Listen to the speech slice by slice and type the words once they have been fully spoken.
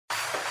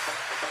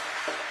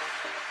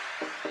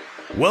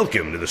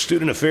Welcome to the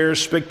Student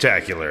Affairs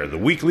Spectacular, the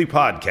weekly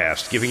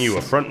podcast giving you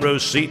a front row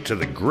seat to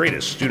the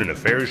greatest student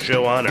affairs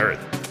show on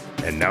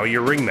earth. And now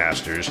your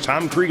ringmasters,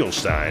 Tom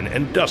Kriegelstein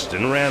and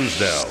Dustin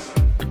Ramsdell.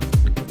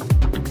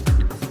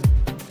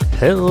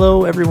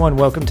 Hello, everyone.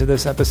 Welcome to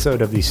this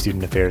episode of the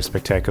Student Affairs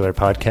Spectacular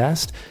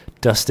podcast.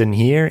 Dustin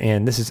here,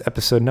 and this is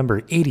episode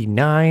number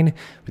 89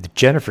 with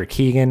Jennifer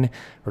Keegin.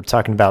 We're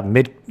talking about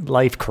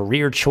midlife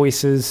career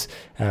choices,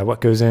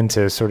 what goes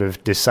into sort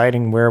of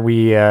deciding where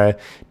we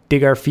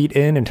dig our feet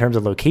in terms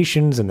of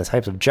locations and the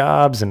types of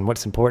jobs and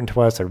what's important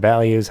to us, our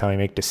values, how we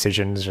make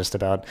decisions just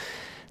about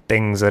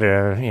things that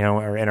are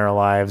in our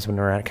lives when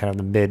we're at kind of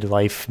the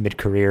midlife,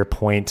 mid-career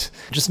point.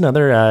 Just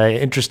another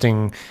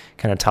interesting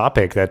kind of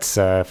topic that's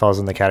falls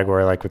in the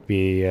category like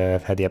we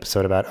had the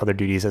episode about other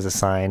duties as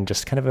assigned,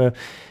 just kind of a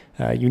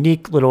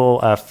unique little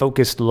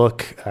focused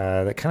look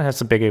that kind of has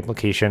some big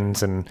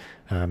implications and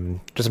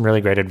just some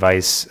really great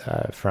advice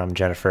from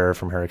Jennifer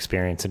from her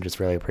experience, and just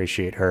really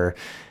appreciate her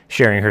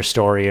sharing her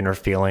story and her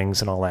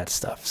feelings and all that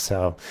stuff.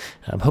 So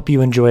hope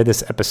you enjoy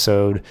this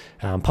episode.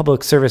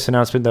 Public service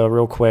announcement though,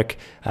 real quick.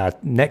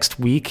 Next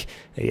week,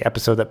 the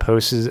episode that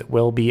posts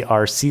will be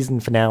our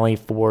season finale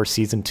for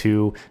season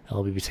 2.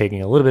 I'll be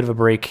taking a little bit of a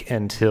break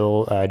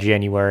until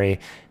January,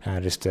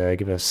 just to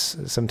give us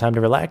some time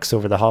to relax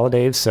over the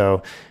holidays.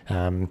 So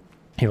we'll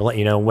let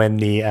you know when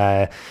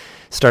the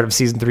start of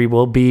season 3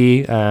 will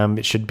be.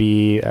 It should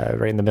be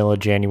right in the middle of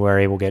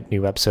January. We'll get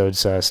new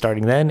episodes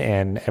starting then,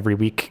 and every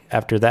week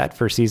after that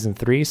for season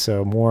 3.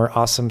 So more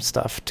awesome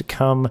stuff to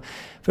come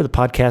for the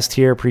podcast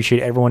here.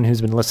 Appreciate everyone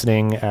who's been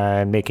listening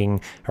and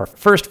making our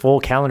first full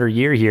calendar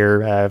year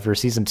here for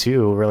season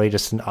 2. Really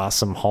just an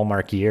awesome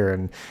hallmark year,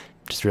 and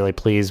just really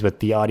pleased with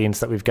the audience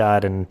that we've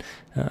got, and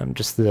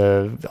just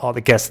all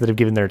the guests that have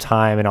given their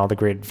time and all the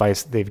great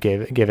advice that they've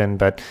given.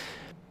 But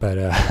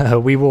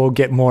we will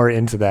get more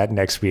into that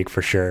next week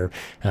for sure.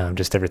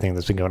 Just everything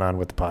that's been going on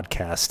with the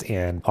podcast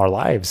and our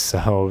lives.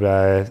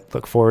 So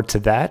look forward to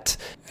that.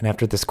 And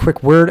after this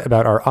quick word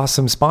about our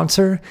awesome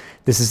sponsor,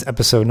 this is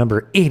episode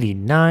number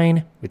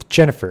 89 with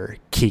Jennifer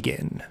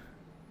Keegin.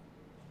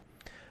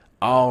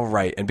 All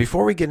right, and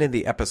before we get into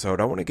the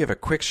episode, I want to give a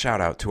quick shout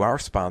out to our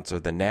sponsor,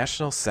 the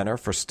National Center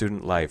for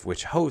Student Life,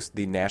 which hosts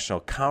the National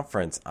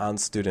Conference on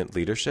Student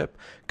Leadership,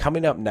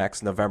 coming up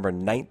next November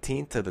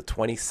 19th to the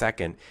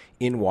 22nd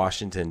in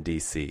Washington,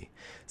 D.C.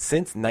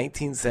 Since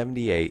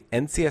 1978,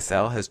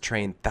 NCSL has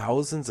trained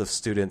thousands of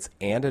students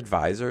and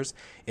advisors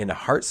in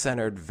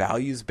heart-centered,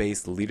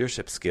 values-based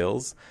leadership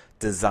skills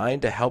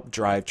designed to help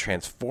drive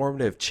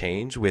transformative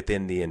change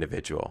within the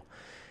individual.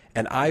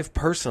 And I've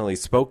personally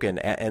spoken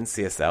at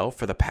NCSL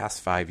for the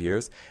past 5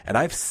 years, and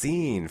I've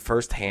seen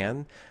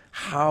firsthand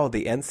how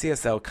the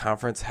NCSL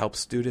conference helps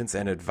students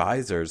and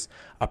advisors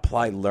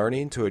apply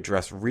learning to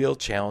address real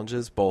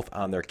challenges both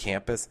on their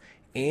campus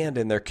and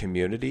in their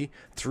community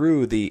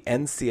through the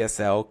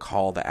NCSL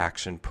Call to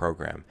Action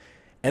program.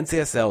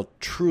 NCSL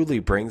truly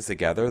brings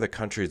together the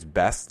country's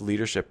best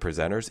leadership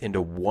presenters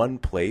into one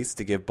place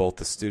to give both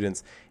the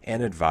students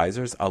and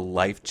advisors a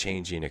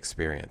life-changing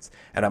experience.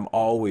 And I'm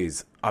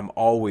always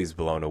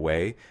blown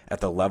away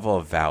at the level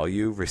of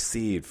value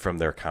received from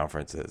their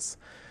conferences.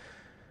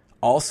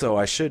 Also,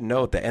 I should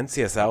note that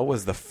NCSL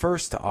was the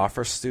first to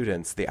offer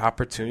students the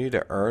opportunity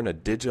to earn a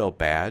digital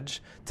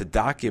badge to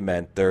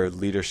document their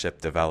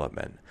leadership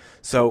development.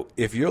 So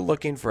if you're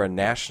looking for a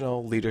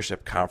national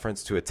leadership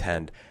conference to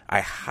attend,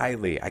 I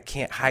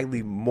can't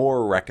highly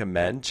more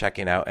recommend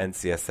checking out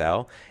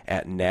NCSL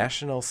at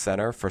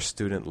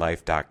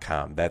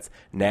nationalcenterforstudentlife.com. That's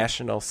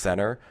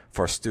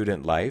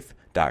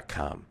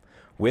nationalcenterforstudentlife.com.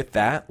 With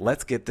that,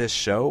 let's get this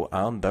show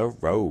on the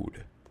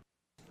road.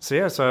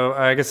 So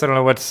I guess I don't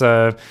know what's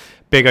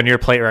big on your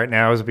plate right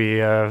now as we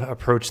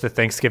approach the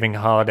Thanksgiving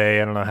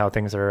holiday. I don't know how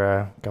things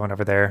are going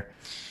over there.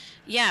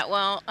 Yeah,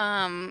 well,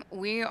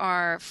 we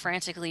are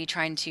frantically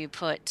trying to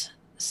put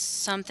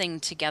something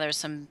together,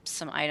 some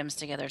items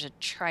together to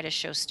try to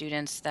show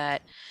students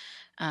that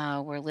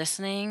we're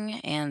listening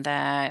and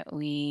that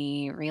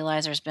we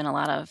realize there's been a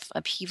lot of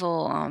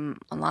upheaval on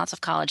lots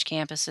of college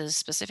campuses.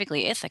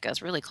 Specifically, Ithaca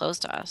is really close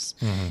to us.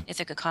 Mm-hmm.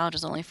 Ithaca College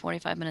is only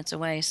 45 minutes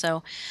away.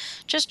 So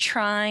just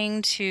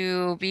trying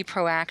to be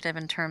proactive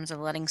in terms of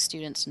letting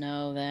students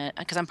know that,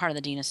 because I'm part of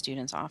the Dean of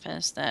Students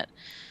office, that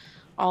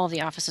all of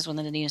the offices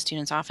within the Dean of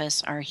Students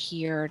office are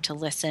here to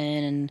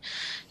listen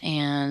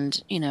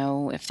and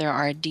if there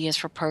are ideas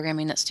for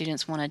programming that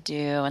students want to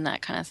do and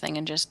that kind of thing,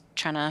 and just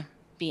trying to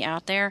be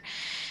out there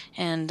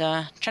and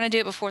trying to do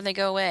it before they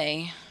go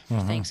away for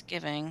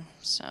Thanksgiving.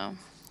 So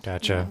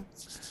gotcha.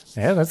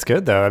 Yeah, that's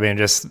good though. I mean,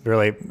 just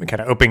really kind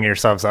of opening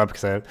yourselves up,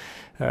 because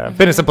I've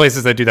been in some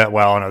places that do that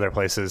well and other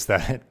places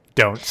that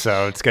don't.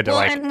 So it's good to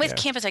and with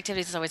campus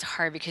activities, it's always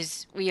hard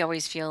because we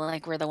always feel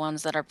like we're the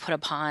ones that are put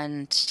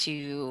upon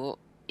to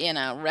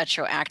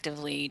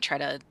retroactively try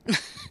to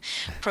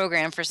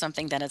program for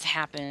something that has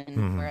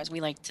happened, whereas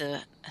we like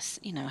to,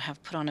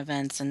 have put on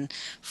events and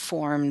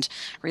formed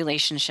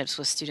relationships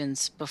with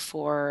students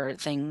before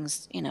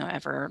things,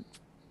 ever,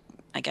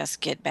 I guess,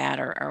 get bad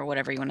or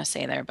whatever you want to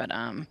say there. But,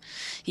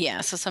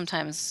 so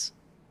sometimes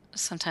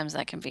sometimes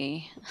that can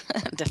be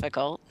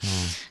difficult.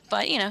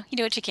 But you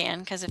do what you can,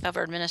 because if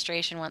upper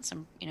administration wants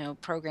some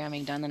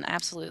programming done, then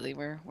absolutely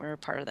we're a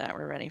part of that.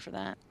 We're ready for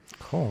that.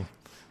 Cool.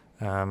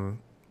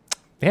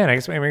 Yeah, and I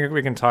guess maybe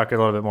we can talk a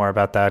little bit more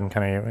about that and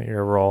kind of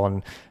your role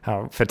and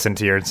how it fits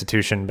into your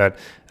institution. But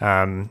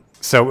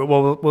so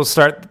we'll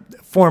start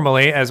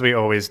formally, as we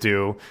always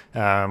do,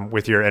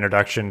 with your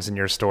introductions and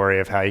your story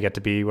of how you get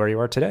to be where you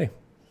are today.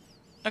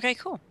 Okay,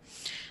 cool.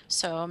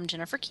 So I'm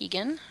Jennifer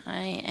Keegin.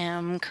 I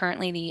am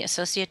currently the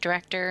Associate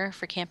Director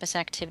for Campus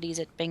Activities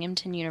at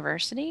Binghamton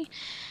University.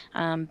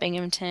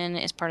 Binghamton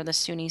is part of the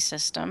SUNY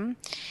system,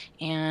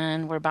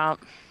 and we're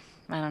about,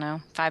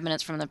 5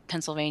 minutes from the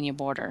Pennsylvania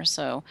border.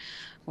 So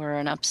we're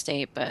an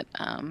upstate, but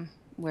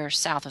we're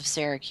south of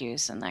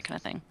Syracuse and that kind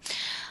of thing.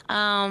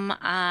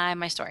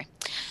 My story.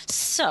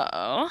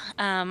 So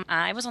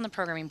I was on the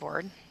programming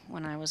board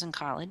when I was in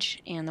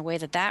college, and the way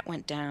that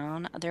went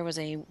down, there was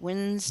a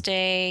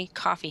Wednesday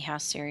coffee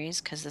house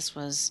series, because this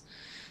was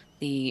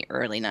the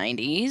early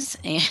 90s,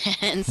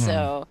 and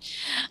so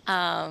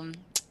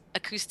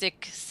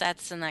acoustic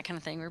sets and that kind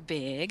of thing were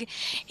big,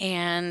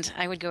 and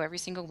I would go every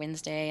single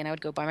Wednesday, and I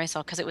would go by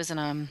myself because it was in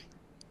a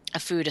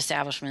food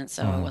establishment,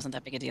 so it wasn't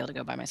that big a deal to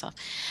go by myself.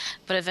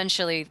 But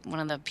eventually, one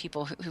of the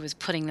people who was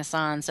putting this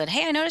on said,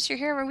 "Hey, I noticed you're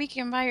here every week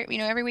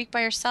every week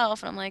by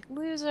yourself." And I'm like,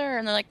 "Loser!"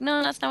 And they're like,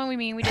 "No, that's not what we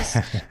mean. We just,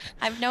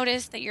 I've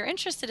noticed that you're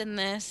interested in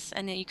this,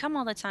 and that you come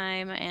all the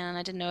time, and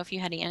I didn't know if you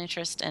had any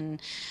interest in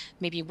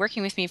maybe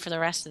working with me for the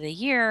rest of the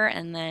year,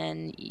 and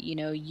then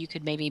you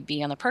could maybe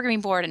be on the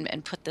programming board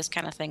and put this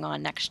kind of thing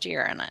on next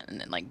year." And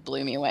it like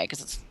blew me away,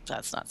 because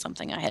that's not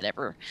something I had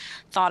ever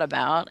thought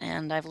about,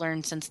 and I've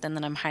learned since then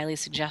that I'm highly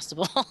suggestible.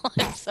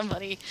 If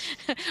somebody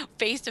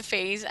face to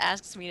face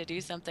asks me to do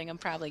something, I'm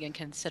probably going to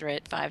consider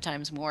it 5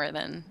 times more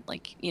than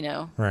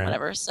Right.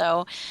 whatever.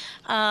 So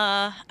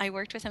I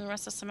worked with him the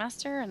rest of the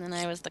semester, and then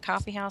I was the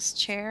coffee house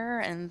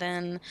chair, and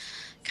then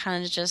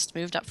kind of just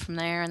moved up from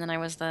there, and then I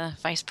was the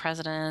vice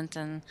president,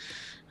 and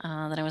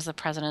then I was the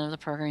president of the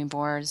programming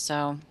board.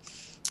 So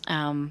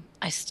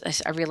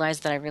I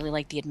realized that I really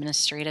liked the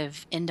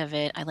administrative end of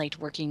it. I liked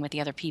working with the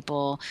other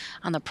people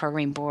on the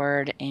programming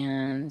board,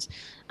 and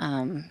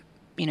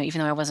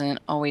even though I wasn't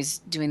always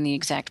doing the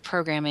exact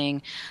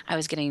programming, I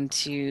was getting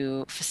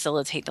to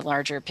facilitate the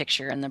larger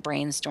picture and the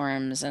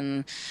brainstorms,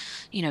 and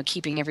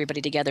keeping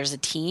everybody together as a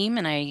team.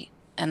 And I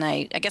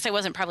guess I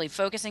wasn't probably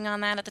focusing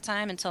on that at the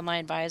time until my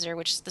advisor,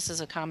 which this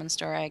is a common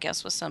story, I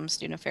guess, with some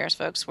student affairs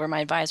folks, where my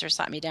advisor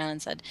sat me down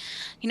and said,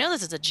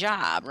 "This is a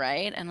job,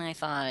 right?" And I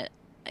thought,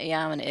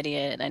 yeah, I'm an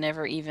idiot. I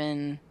never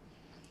even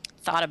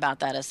thought about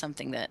that as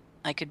something that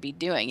I could be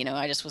doing.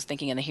 I just was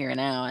thinking in the here and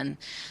now. And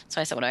so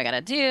I said, "What do I got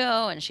to do?"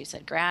 And she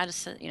said, grad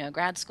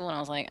school. And I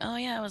was like, oh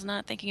yeah, I was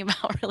not thinking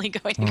about really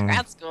going to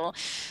grad school.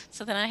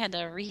 So then I had to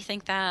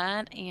rethink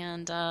that.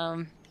 And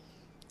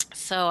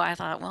so I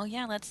thought, well,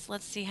 yeah,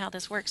 let's see how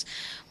this works.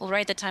 Well,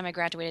 right at the time I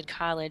graduated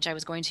college, I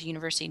was going to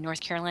University of North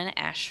Carolina,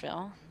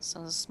 Asheville. So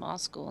it was a small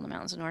school in the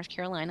mountains of North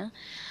Carolina.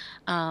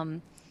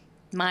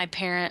 My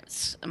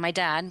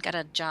dad got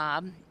a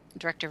job,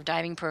 director of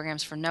diving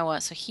programs for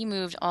NOAA, so he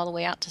moved all the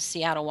way out to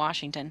Seattle,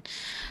 Washington,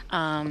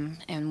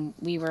 and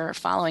we were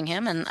following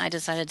him, and I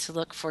decided to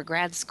look for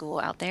grad school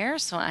out there.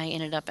 So I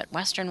ended up at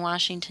Western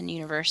Washington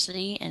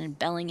University in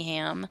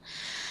Bellingham,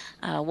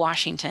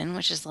 Washington,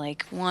 which is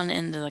like one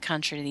end of the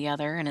country to the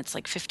other, and it's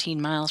like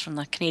 15 miles from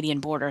the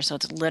Canadian border, so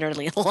it's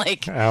literally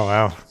like Oh,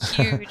 wow.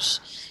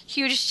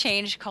 huge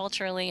change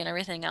culturally and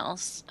everything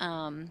else.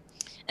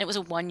 It was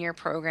a 1-year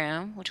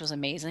program, which was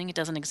amazing. It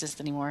doesn't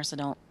exist anymore, so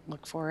don't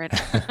look for it.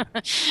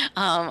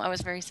 I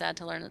was very sad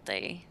to learn that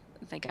they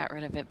got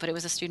rid of it, but it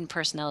was a student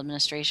personnel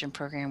administration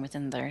program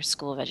within their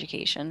school of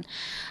education.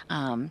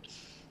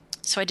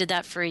 So I did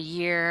that for a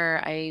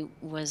year. I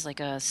was like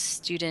a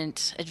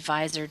student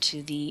advisor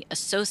to the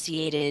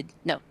Associated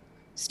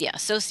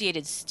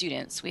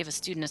Students. We have a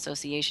student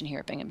association here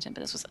at Binghamton,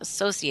 but this was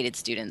Associated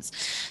Students.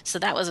 So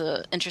that was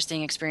an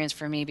interesting experience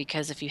for me,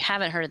 because if you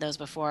haven't heard of those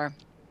before,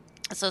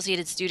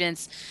 Associated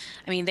Students,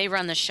 they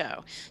run the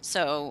show.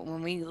 So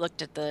when we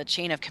looked at the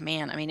chain of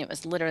command, it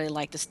was literally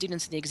like the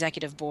students of the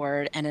executive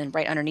board, and then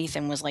right underneath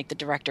them was like the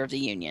director of the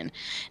union,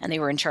 and they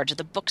were in charge of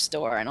the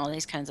bookstore and all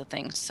these kinds of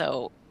things.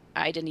 So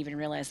I didn't even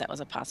realize that was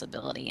a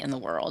possibility in the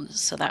world.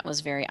 So that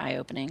was very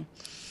eye-opening.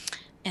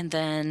 And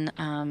then,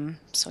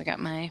 so I got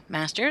my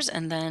master's,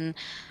 and then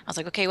I was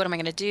like, okay, what am I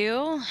going to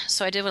do?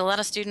 So I did what a lot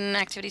of student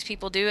activities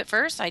people do at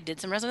first. I did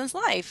some residence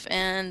life,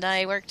 and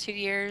I worked 2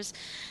 years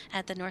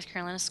at the North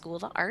Carolina School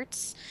of the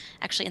Arts,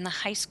 actually in the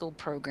high school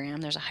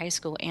program. There's a high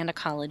school and a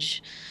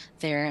college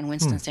there in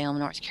Winston-Salem,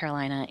 North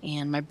Carolina,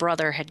 and my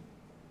brother had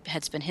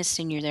spent his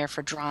senior there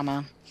for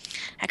drama.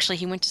 Actually,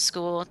 he went to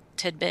school,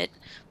 tidbit,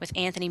 with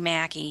Anthony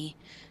Mackie,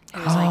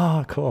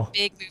 who's cool.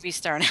 Big movie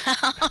star now.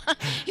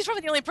 He's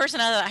probably the only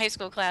person out of that high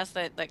school class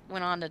that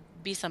went on to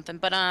be something.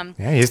 But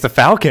yeah, he's the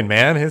Falcon,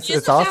 man. It's the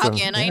awesome. Falcon,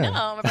 yeah. I know.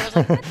 My brother's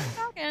like, "That's the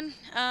Falcon."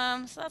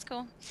 So that's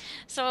cool.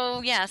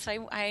 So yeah,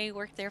 so I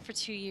worked there for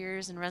 2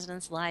 years in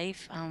residence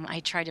life. I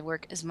tried to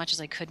work as much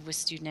as I could with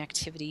student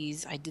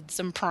activities. I did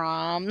some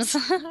proms,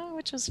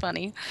 which was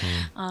funny.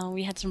 Mm.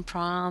 We had some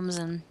proms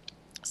and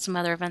some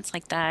other events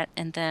like that.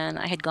 And then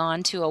I had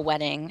gone to a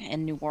wedding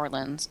in New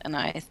Orleans, and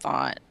I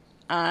thought,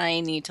 I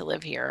need to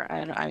live here.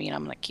 I mean,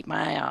 I'm going to keep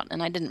my eye out.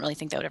 And I didn't really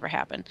think that would ever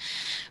happen.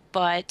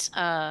 But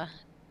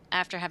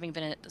after having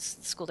been at the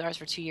school that I was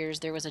for 2 years,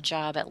 there was a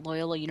job at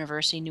Loyola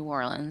University, New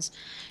Orleans,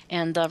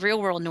 and the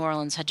Real World New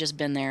Orleans had just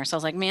been there. So I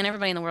was like, man,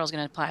 everybody in the world is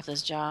going to apply for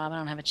this job. I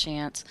don't have a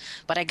chance,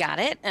 but I got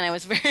it, and I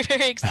was very,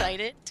 very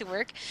excited to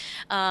work.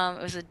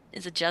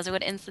 It's a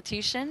Jesuit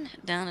institution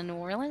down in New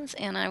Orleans,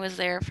 and I was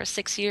there for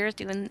 6 years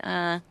doing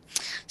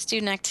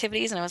student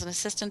activities, and I was an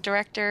assistant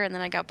director, and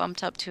then I got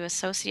bumped up to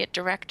associate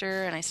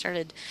director, and I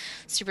started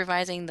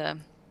supervising the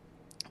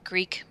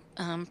Greek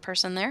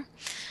person there.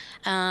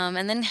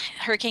 And then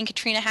Hurricane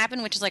Katrina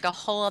happened, which is like a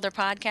whole other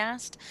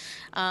podcast.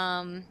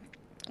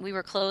 We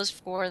were closed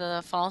for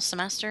the fall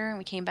semester.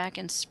 We came back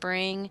in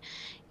spring.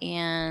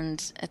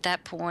 And at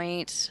that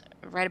point,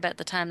 right about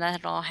the time that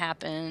had all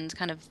happened,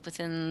 kind of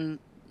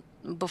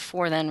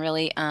before then,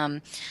 really, I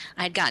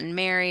had gotten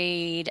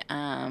married.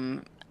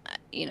 My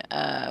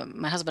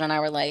husband and I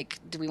were like,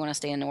 do we want to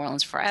stay in New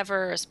Orleans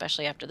forever,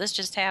 especially after this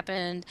just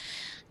happened?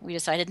 We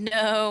decided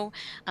no.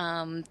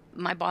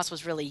 My boss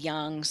was really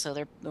young, so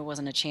there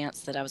wasn't a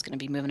chance that I was going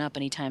to be moving up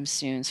anytime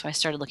soon. So I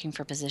started looking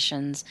for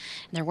positions,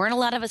 and there weren't a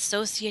lot of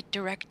associate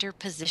director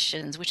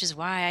positions, which is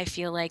why I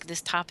feel like this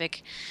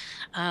topic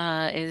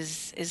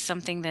is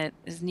something that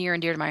is near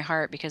and dear to my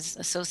heart, because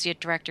associate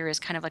director is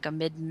kind of like a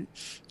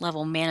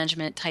mid-level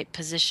management type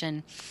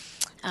position.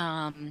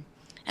 And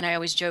I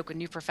always joke with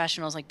new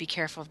professionals, like, be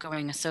careful of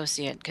going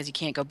associate because you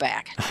can't go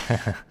back.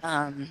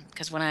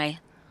 Because when I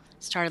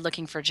started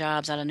looking for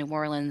jobs out of New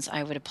Orleans,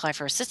 I would apply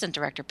for assistant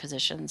director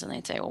positions, and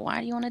they'd say, well, why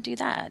do you want to do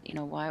that?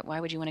 Why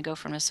would you want to go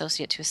from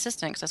associate to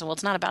assistant? Because I said, well,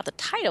 it's not about the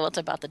title, it's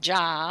about the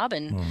job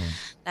and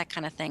that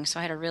kind of thing. So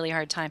I had a really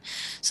hard time.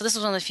 So this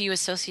was one of the few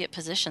associate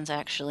positions,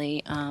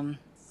 actually,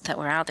 that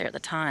were out there at the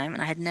time,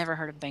 and I had never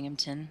heard of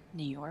Binghamton,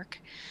 New York.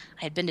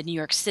 I had been to New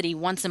York City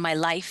once in my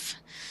life.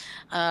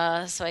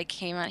 So I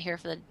came out here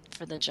for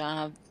the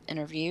job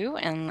interview,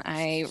 and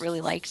I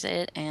really liked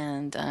it.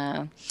 And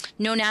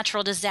no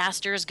natural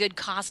disasters, good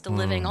cost of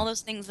living, all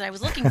those things that I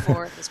was looking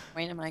for at this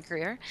point in my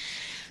career.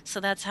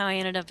 So that's how I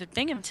ended up at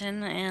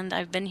Binghamton, and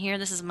I've been here.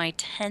 This is my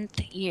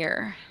 10th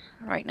year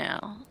right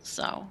now,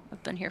 so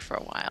I've been here for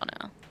a while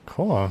now.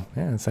 Cool.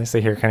 Yeah, it's nice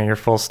to hear kind of your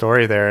full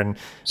story there. And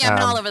yeah, I've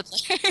been all over the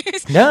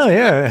place. No,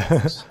 yeah.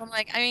 I'm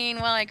like,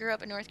 I grew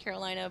up in North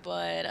Carolina,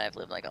 but I've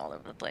lived like all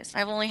over the place.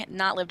 I've only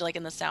not lived like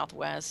in the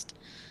Southwest.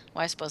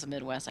 Well, I suppose the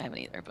Midwest I haven't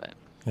either, but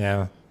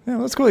Yeah,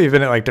 well, it's cool. You've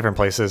been at like different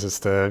places. It's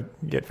to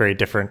get very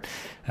different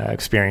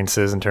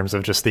experiences in terms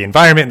of just the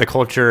environment and the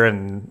culture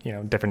and,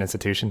 different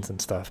institutions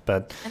and stuff.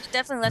 But it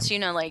definitely lets you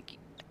know, like,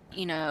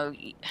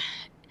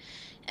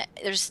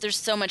 there's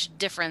so much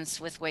difference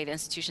with the way the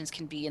institutions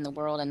can be in the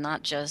world, and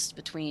not just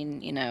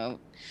between,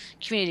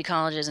 community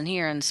colleges and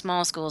here and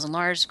small schools and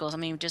large schools. I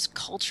mean, just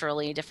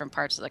culturally, different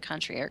parts of the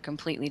country are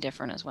completely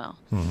different as well.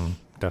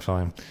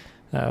 Definitely.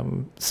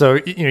 So,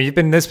 you've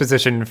been in this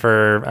position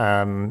for,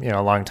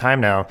 a long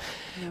time now.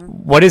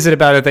 What is it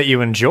about it that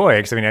you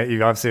enjoy? Because,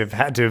 you obviously have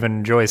had to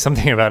enjoy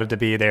something about it to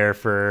be there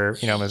for,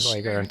 almost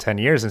like around 10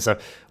 years and stuff.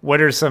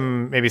 What are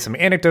maybe some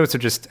anecdotes or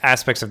just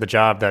aspects of the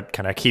job that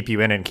kind of keep you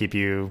in and keep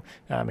you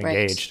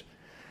engaged?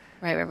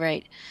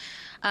 Right.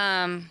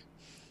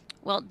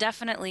 Well,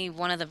 definitely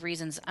one of the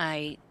reasons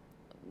I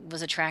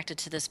was attracted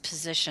to this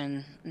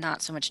position,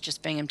 not so much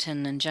just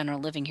Binghamton in general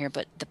living here,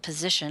 but the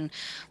position,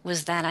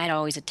 was that I'd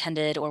always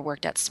attended or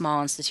worked at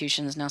small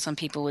institutions. Now, some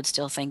people would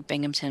still think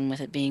Binghamton, with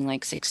it being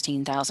like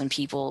 16,000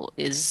 people,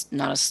 is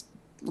not as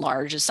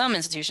large as some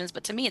institutions,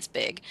 but to me it's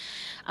big.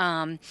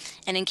 And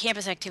in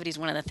campus activities,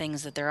 one of the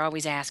things that they're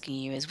always asking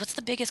you is, what's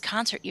the biggest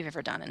concert you've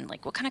ever done? And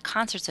like, what kind of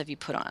concerts have you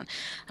put on?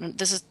 And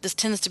this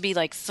tends to be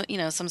like,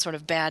 some sort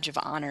of badge of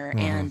honor.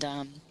 And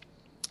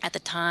at the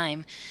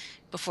time,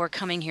 before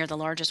coming here, the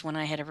largest one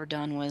I had ever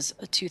done was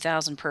a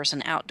 2,000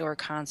 person outdoor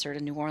concert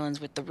in New Orleans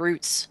with the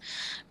Roots.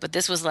 But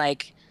this was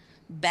like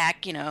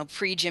back,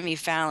 pre Jimmy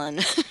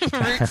Fallon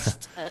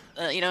Roots,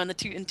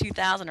 in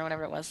 2000 or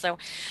whatever it was. So,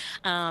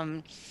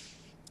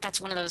 that's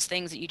one of those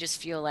things that you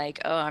just feel like,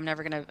 oh, I'm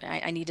never going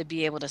to, I need to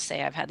be able to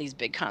say I've had these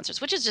big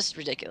concerts, which is just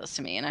ridiculous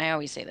to me. And I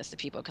always say this to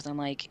people because I'm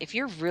like, if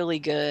you're really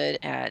good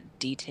at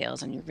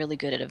details and you're really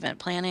good at event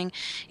planning,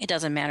 it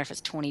doesn't matter if it's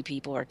 20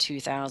 people or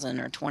 2,000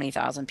 or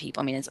 20,000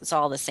 people. It's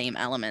all the same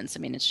elements.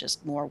 It's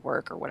just more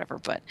work or whatever,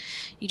 but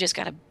you just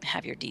got to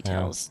have your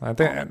details. Yeah. I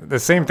think the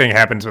same thing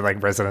happens with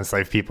like residence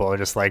life people are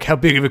just like, how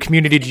big of a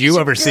community do you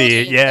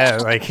oversee? Yeah.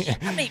 Like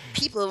how many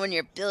people in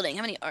your building?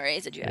 How many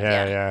RAs did you have?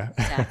 Yeah.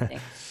 Exactly.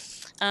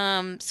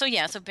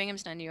 So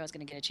Binghamton, I knew I was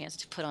going to get a chance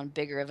to put on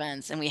bigger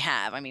events, and we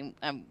have.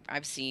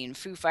 I've seen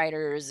Foo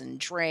Fighters and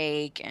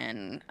Drake,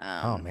 and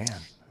oh man,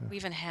 we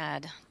even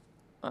had.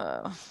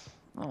 I'm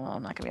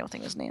not going to be able to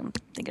think of his name. I'm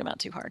thinking about it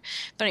too hard.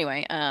 But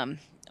anyway,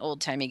 old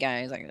timey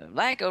guy. He's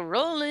like a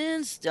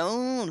Rolling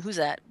Stone. Who's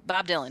that?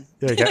 Bob Dylan.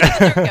 There you There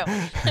we go. go.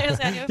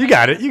 I knew if You I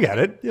got could it. You got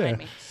it. find Yeah.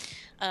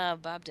 me.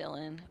 Bob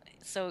Dylan.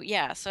 So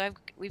yeah,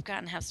 we've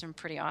gotten to have some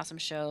pretty awesome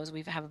shows.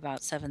 We have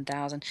about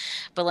 7,000,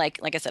 but like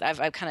I said,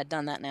 I've kind of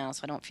done that now,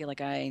 so I don't feel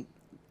like I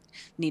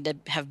need to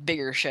have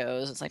bigger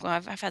shows. It's like, well,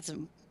 I've had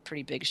some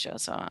pretty big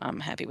shows, so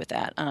I'm happy with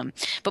that.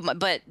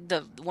 But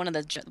the one of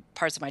the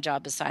parts of my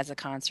job besides the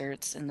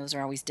concerts, and those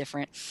are always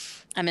different,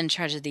 I'm in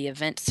charge of the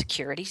event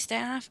security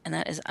staff, and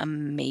that is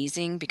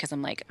amazing because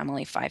I'm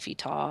only 5 feet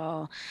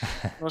tall,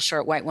 little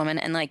short white woman,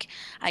 and like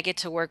I get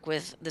to work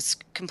with this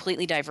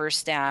completely diverse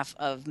staff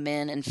of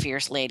men and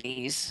fierce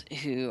ladies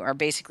who are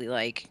basically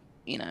like,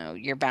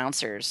 your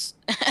bouncers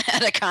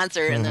at a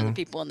concert, and then the Hmm.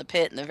 people in the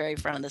pit in the very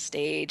front of the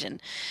stage,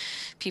 and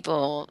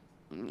people,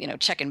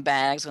 checking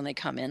bags when they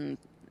come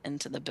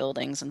into the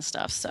buildings and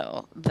stuff.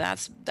 So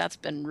that's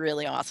been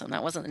really awesome.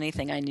 That wasn't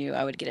anything I knew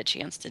I would get a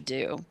chance to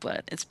do,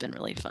 but it's been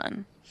really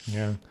fun.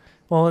 Yeah.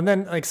 Well, and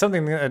then like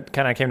something that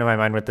kind of came to my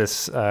mind with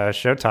this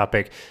show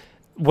topic.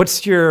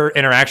 What's your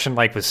interaction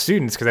like with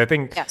students? Because I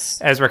think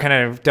Yes. as we're kind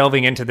of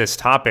delving into this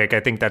topic,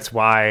 I think that's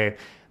why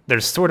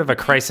there's sort of a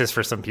crisis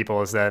for some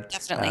people. Is that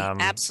Definitely.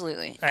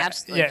 Absolutely. I-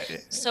 Absolutely. yeah.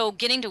 So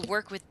getting to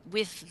work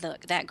with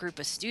that group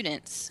of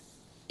students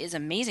is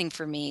amazing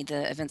for me,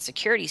 the event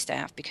security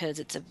staff, because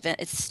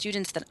it's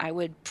students that I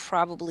would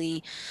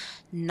probably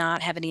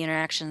not have any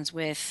interactions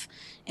with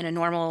in a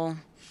normal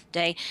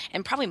day,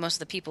 and probably most of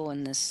the people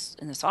in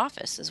this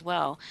office as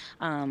well.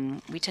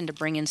 We tend to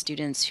bring in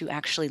students who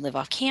actually live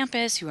off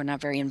campus, who are not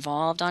very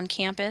involved on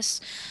campus,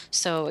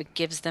 so it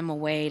gives them a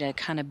way to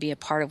kind of be a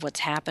part of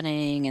what's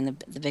happening and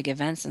the big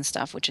events and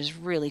stuff, which is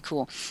really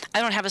cool.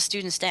 I don't have a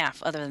student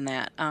staff other than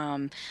that.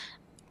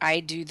 I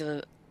do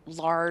the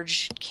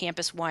large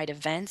campus-wide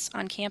events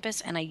on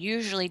campus, and I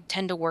usually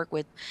tend to work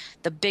with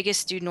the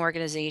biggest student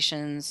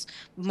organizations,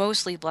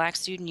 mostly Black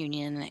Student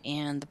Union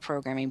and the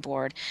programming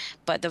board.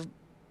 But the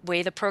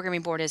way the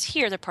programming board is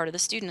here, they're part of the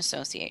student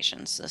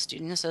association. So the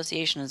student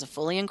association is a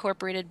fully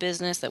incorporated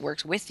business that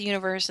works with the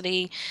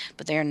university,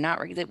 but they are not.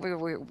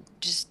 We're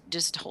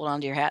just hold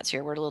on to your hats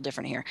here. We're a little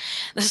different here.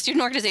 The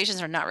student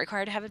organizations are not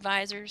required to have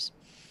advisors.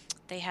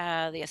 They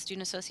have the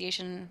student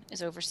association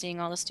is overseeing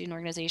all the student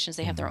organizations.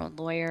 They have their own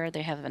lawyer.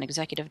 They have an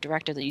executive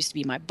director that used to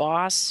be my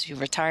boss, who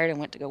retired and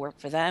went to go work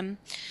for them.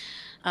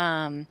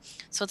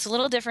 So it's a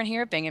little different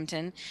here at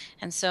Binghamton.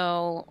 And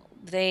so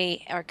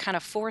they are kind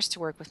of forced to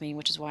work with me,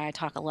 which is why I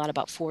talk a lot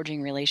about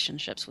forging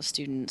relationships with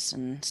students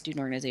and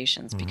student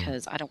organizations,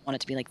 because I don't want it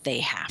to be like they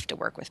have to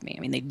work with me. I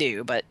mean, they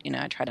do, but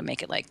I try to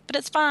make it like, but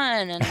it's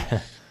fun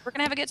and we're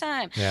gonna have a good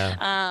time.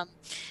 Yeah.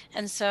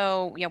 And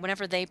so, yeah,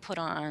 whenever they put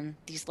on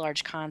these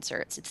large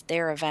concerts, it's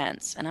their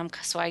events, and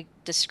I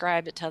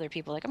describe it to other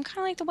people like I'm kind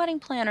of like the wedding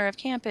planner of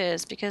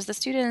campus, because the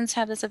students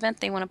have this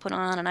event they want to put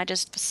on, and I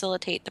just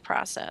facilitate the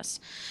process.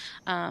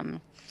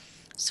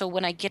 So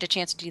when I get a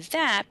chance to do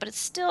that, but it's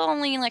still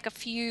only like a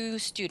few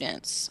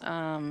students,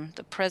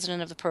 the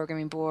president of the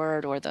programming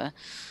board, or the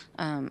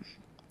um,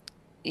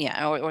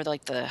 yeah, or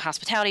like the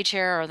hospitality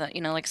chair, or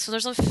so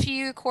there's a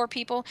few core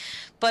people.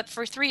 But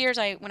for 3 years,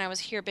 when I was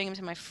here at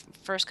Binghamton, my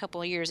first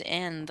couple of years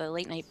in, the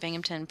late night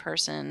Binghamton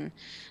person,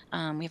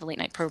 we have a late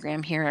night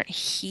program here.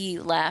 He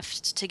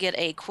left to get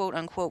a quote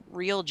unquote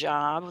real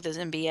job with his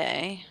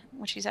MBA,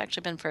 which he's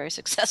actually been very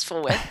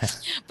successful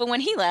with. But when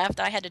he left,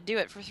 I had to do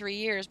it for 3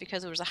 years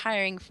because there was a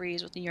hiring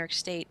freeze with New York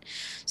State.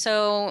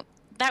 So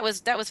that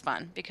was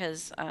fun,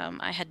 because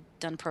I had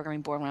done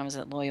programming board when I was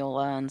at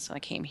Loyola, and so I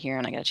came here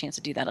and I got a chance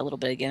to do that a little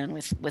bit again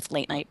with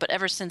late night. But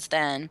ever since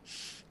then,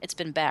 it's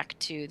been back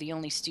to the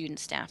only student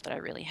staff that I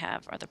really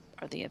have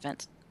are the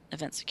event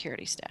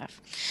security staff.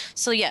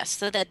 So yes,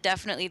 so that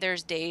definitely,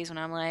 there's days when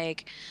I'm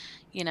like,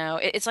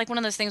 it's like one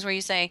of those things where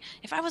you say,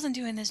 if I wasn't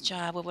doing this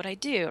job, what would I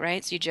do,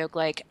 right? So you joke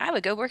like, I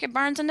would go work at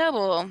Barnes and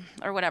Noble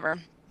or whatever.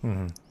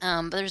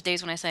 But there's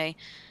days when I say,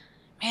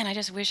 man, I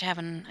just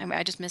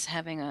miss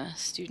having a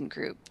student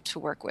group to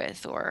work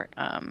with, or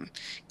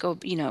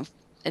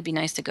it'd be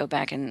nice to go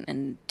back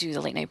and do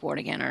the late night board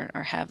again,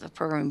 or have the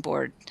programming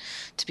board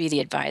to be the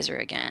advisor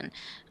again.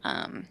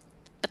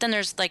 But then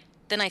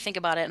then I think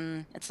about it,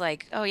 and it's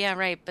like, oh yeah,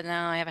 right. But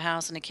now I have a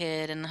house and a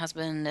kid and a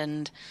husband,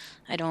 and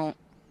I don't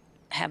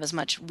have as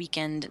much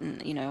weekend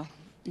and,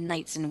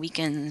 nights and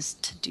weekends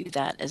to do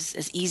that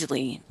as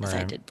easily as I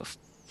Right. did before.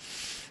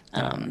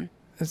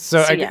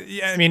 So,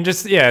 Yeah. I mean,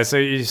 just yeah. So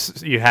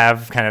you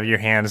have kind of your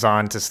hands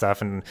on to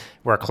stuff and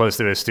work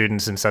closely with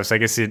students and stuff. So I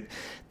guess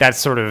that's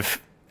sort of,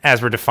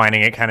 as we're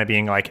defining it, kind of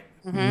being like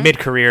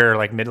mid-career,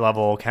 like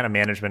mid-level kind of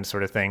management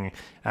sort of thing.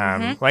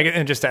 Like,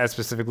 and just to add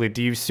specifically,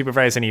 do you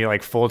supervise any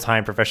like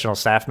full-time professional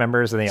staff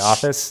members in the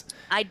office?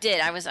 I did.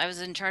 I was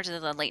in charge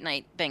of the late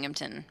night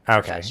Binghamton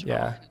Okay. professional.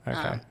 Yeah.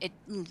 Okay. It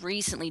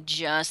recently,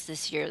 just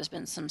this year, there's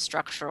been some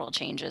structural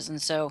changes,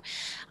 and so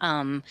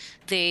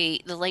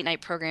the late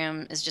night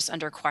program is just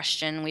under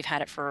question. We've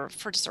had it for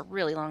just a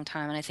really long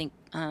time, and I think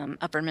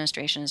upper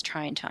administration is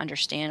trying to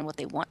understand what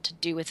they want to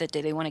do with it.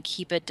 Do they want to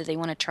keep it? Do they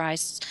want to try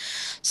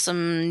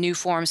some new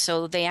forms?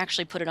 So they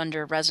actually put it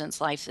under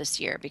residence life this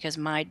year, because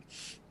my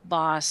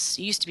boss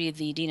used to be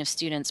the dean of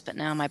students, but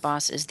now my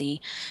boss is the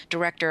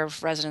director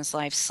of residence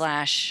life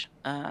slash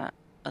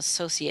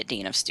associate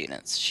dean of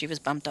students. She was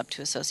bumped up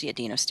to associate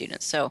dean of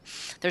students. So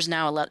there's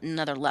now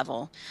another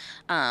level.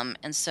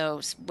 And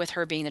so with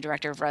her being the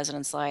director of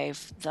residence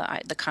life,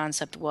 the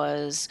concept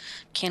was,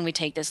 can we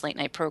take this late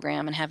night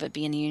program and have it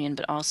be in the union,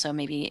 but also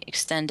maybe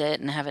extend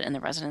it and have it in the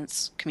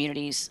residence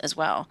communities as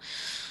well.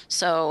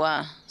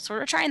 So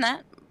we're trying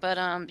that.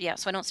 But yeah,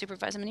 so I don't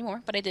supervise them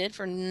anymore, but I did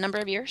for a number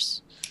of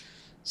years.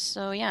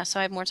 So yeah, so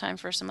I have more time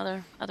for some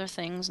other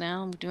things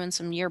now. I'm doing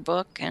some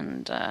yearbook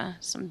and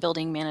some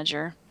building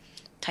manager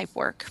type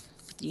work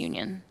with the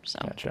union. So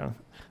Gotcha.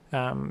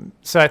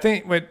 So I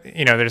think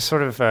there's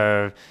sort of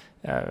kind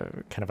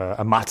of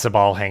a matzo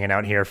ball hanging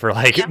out here for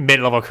like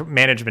mid-level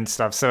management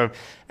stuff. So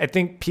I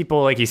think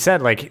people, like you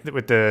said, like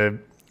with the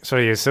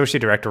sort of the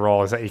associate director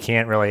role, is that you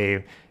can't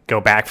really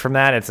go back from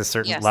that. It's a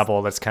certain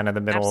level that's kind of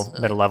the middle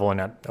level, and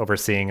not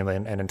overseeing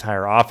an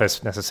entire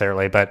office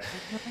necessarily, but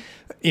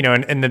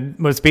in the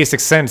most basic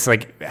sense,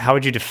 like how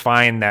would you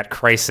define that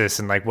crisis,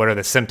 and like what are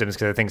the symptoms?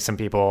 Because I think some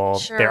people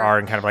they are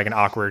in kind of like an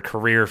awkward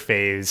career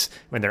phase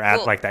when they're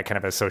at like that kind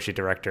of associate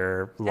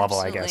director level,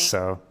 I guess.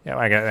 So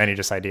I got any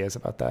just ideas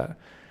about that.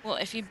 Well,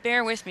 if you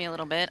bear with me a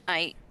little bit,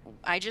 I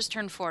just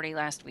turned 40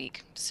 last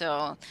week,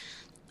 so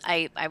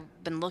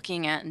I've been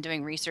looking at and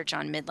doing research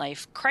on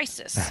midlife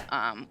crisis,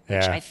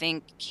 which I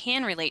think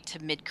can relate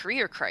to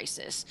mid-career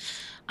crisis.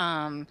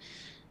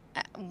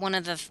 One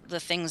of the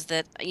things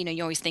that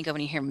you always think of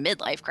when you hear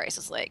midlife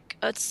crisis, like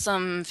it's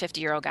some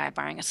 50-year-old guy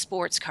buying a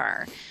sports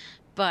car.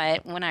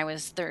 But when I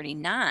was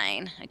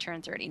 39, I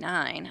turned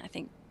 39. I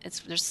think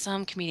there's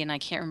some comedian, I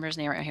can't remember his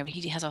name right here, but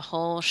he has a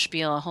whole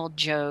spiel, a whole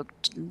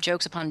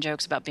jokes upon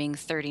jokes about being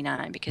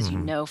 39, because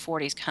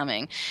 40's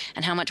coming,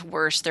 and how much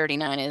worse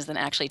 39 is than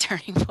actually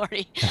turning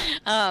 40.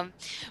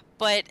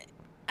 But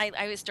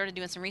I started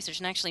doing some research,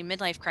 and actually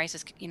midlife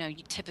crisis,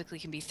 you typically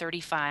can be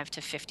 35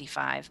 to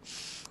 55.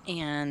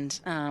 And,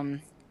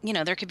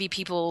 there could be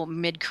people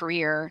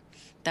mid-career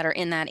that are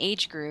in that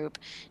age group,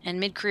 and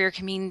mid-career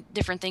can mean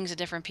different things to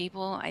different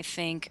people. I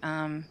think,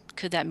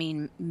 could that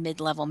mean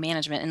mid-level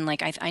management? And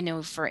like, I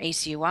know for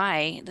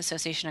ACUI, the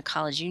Association of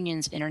College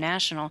Unions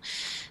International,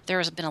 there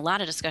has been a lot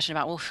of discussion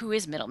about, well, who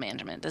is middle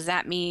management? Does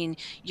that mean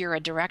you're a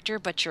director,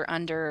 but you're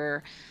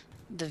under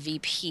the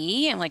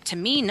VP? And like, to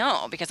me,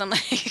 no, because I'm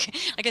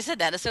like I said,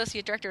 that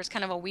associate director is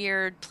kind of a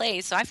weird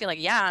place. So I feel like,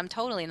 I'm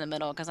totally in the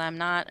middle, because I'm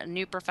not a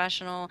new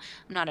professional,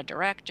 I'm not a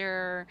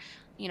director,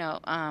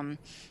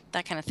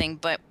 that kind of thing.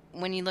 But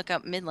when you look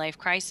up midlife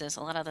crisis,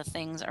 a lot of the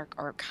things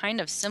are kind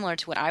of similar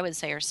to what I would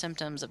say are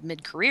symptoms of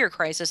mid-career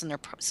crisis, and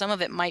some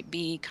of it might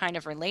be kind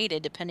of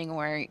related depending on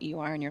where you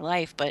are in your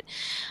life. But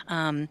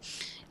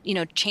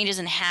changes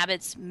in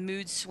habits,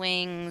 mood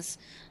swings,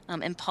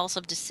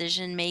 impulsive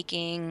decision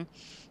making.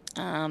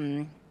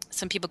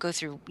 Some people go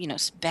through,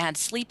 bad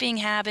sleeping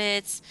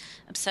habits,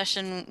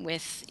 obsession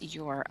with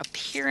your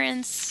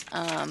appearance,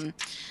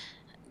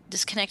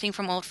 disconnecting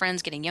from old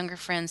friends, getting younger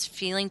friends,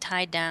 feeling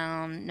tied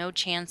down, no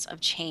chance of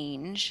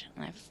change.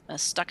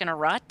 I've stuck in a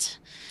rut.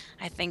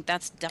 I think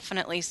that's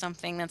definitely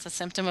something that's a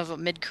symptom of a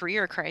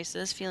mid-career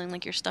crisis, feeling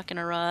like you're stuck in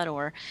a rut.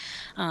 Or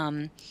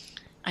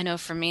I know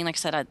for me, like I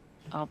said,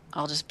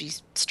 I'll just be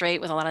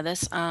straight with a lot of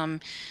this.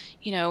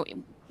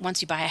 Once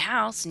you buy a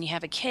house and you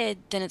have a kid,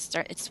 then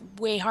it's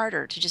way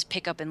harder to just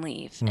pick up and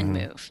leave and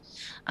move.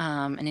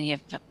 And then you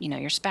have,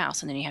 your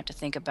spouse, and then you have to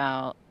think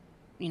about,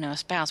 a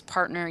spouse,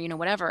 partner,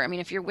 whatever. I mean,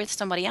 if you're with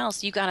somebody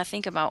else, you got to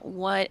think about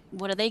what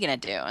are they going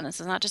to do? And this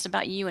is not just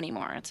about you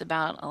anymore. It's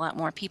about a lot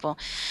more people.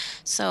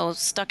 So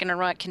stuck in a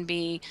rut can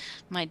be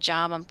my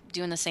job. I'm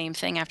doing the same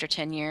thing after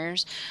 10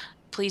 years.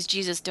 Please,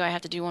 Jesus, do I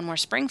have to do one more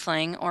spring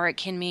fling? Or it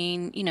can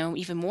mean,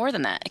 even more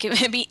than that. It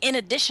can be in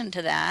addition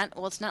to that.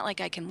 Well, it's not like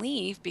I can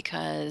leave,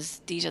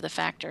 because these are the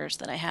factors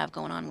that I have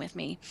going on with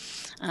me.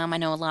 I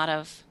know a lot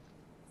of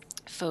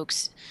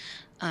folks,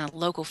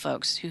 local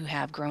folks who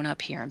have grown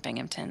up here in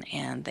Binghamton,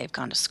 and they've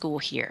gone to school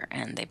here,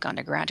 and they've gone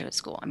to graduate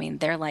school. I mean,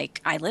 they're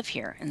like, I live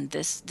here, and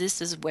this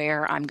is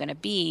where I'm going to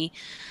be.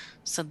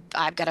 So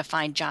I've got to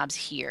find jobs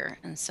here.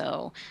 And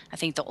so I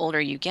think the older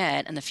you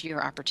get and the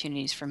fewer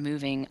opportunities for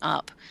moving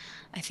up,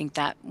 I think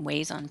that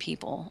weighs on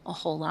people a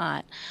whole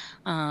lot.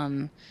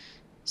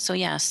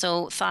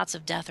 So thoughts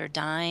of death or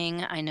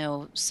dying. I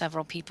know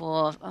several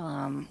people,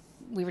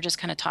 we were just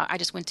kind of I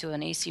just went to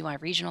an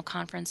ACUI regional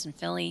conference in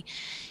Philly,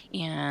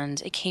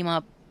 and it came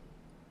up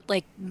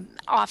like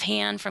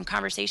offhand from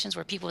conversations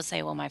where people would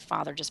say, well, my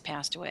father just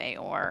passed away,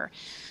 or,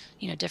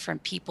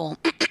 different people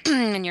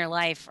in your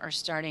life are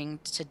starting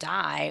to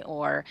die.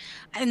 Or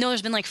I know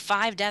there's been like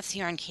 5 deaths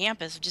here on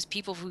campus of just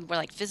people who were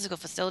like physical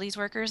facilities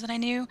workers that I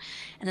knew,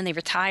 and then they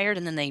retired,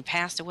 and then they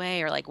passed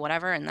away, or like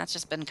whatever. And that's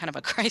just been kind of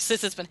a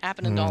crisis that's been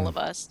happening to all of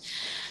us.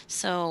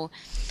 So,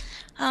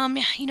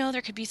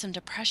 there could be some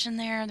depression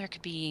there. There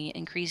could be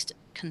increased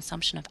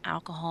consumption of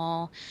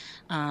alcohol.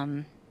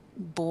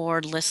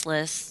 bored,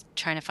 listless,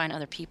 trying to find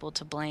other people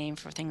to blame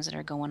for things that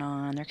are going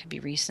on. There could be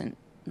recent,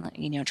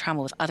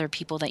 trauma with other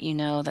people that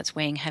that's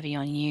weighing heavy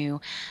on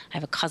you. I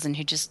have a cousin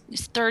who just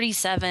is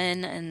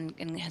 37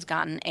 and has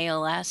gotten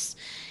ALS.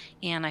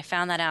 And I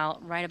found that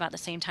out right about the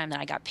same time that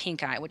I got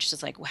pink eye, which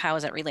is like, how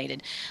is that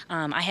related?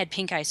 I had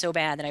pink eye so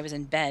bad that I was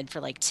in bed for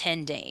like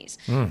 10 days.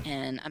 Mm.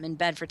 And I'm in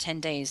bed for 10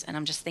 days and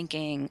I'm just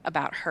thinking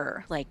about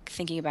her, like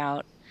thinking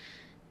about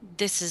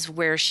this is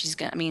where she's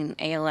going. I mean,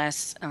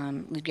 ALS,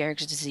 Lou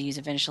Gehrig's disease,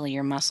 eventually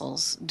your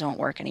muscles don't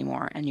work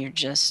anymore and you're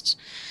just,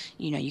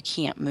 you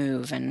can't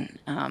move. And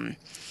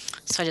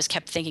so I just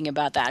kept thinking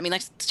about that. I mean,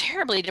 like, it's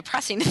terribly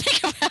depressing to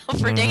think about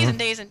for days and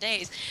days and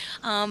days.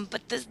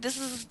 But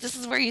this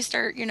is where you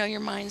start, your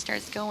mind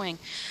starts going.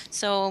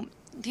 So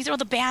these are all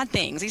the bad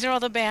things. These are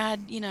all the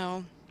bad,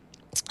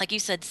 like you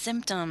said,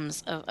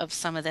 symptoms of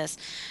some of this.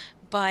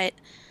 But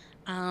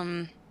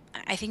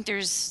I think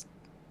there's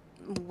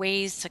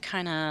ways to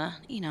kind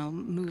of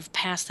move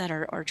past that,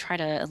 or try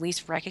to at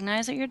least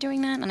recognize that you're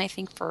doing that. And I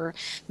think for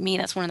me,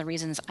 that's one of the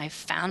reasons I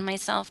found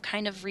myself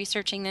kind of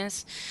researching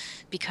this,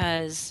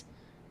 because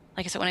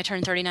like I said, when I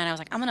turned 39, I was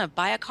like, I'm gonna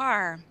buy a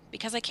car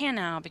because I can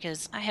now,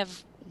 because I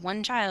have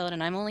one child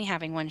and I'm only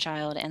having one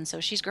child. And so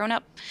she's grown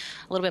up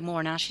a little bit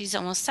more now. She's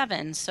almost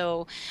 7,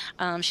 so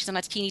she's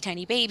not a teeny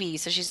tiny baby,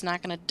 so she's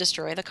not going to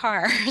destroy the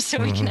car. So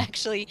we can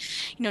actually,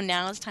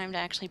 now it's time to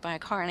actually buy a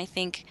car. And I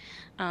think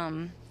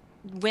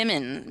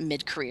women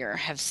mid-career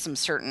have some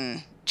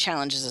certain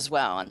challenges as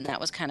well, and that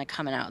was kind of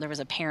coming out. There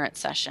was a parent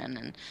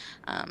session,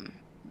 and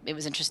it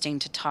was interesting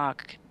to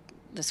talk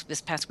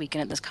this past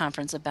weekend at this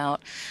conference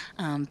about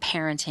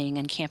parenting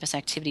and campus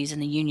activities in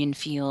the union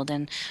field,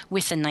 and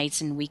with the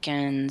nights and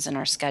weekends and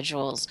our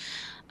schedules.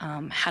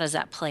 How does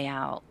that play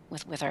out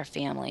with our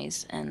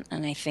families? And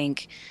I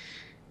think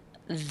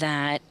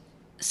that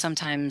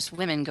sometimes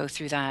women go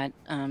through that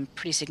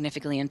pretty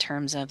significantly in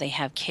terms of they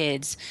have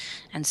kids,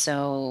 and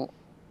so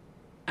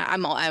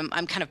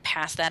I'm kind of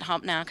past that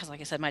hump now, because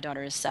like I said, my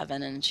daughter is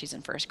 7 and she's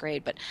in first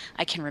grade. But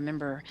I can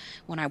remember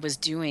when I was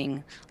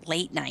doing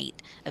late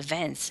night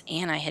events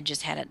and I had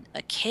just had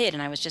a kid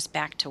and I was just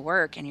back to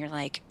work, and you're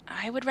like,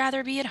 I would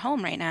rather be at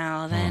home right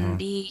now than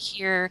be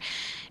here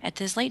at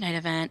this late night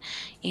event.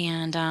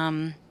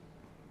 And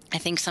I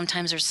think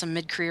sometimes there's some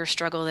mid-career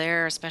struggle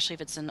there, especially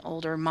if it's an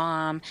older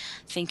mom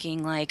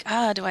thinking like,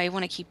 do I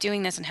want to keep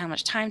doing this, and how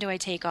much time do I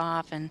take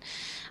off? And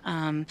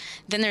then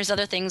there's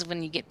other things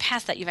when you get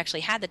past that, you've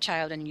actually had the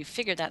child and you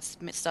figured that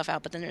stuff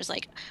out. But then there's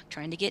like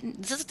trying to get in,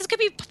 this could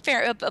be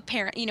fair, a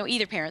parent,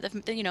 either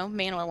parent,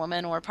 man or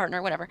woman or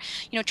partner, whatever,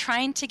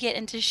 trying to get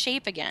into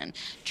shape again,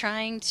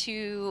 trying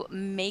to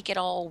make it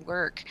all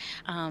work,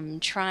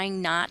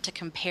 trying not to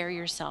compare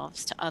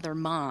yourselves to other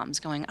moms,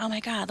 going, oh my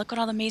God, look at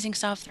all the amazing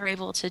stuff they're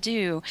able to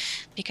do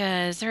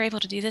because they're able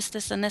to do this,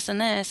 this, and this,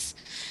 and this,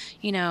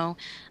 you know.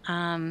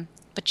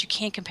 But you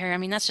can't compare. I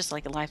mean, that's just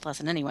like a life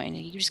lesson anyway.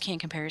 You just can't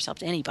compare yourself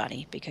to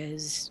anybody,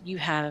 because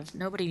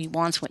nobody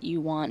wants what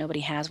you want. Nobody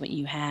has what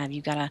you have.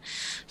 You got to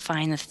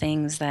find the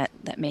things that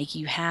make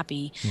you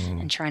happy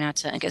and try not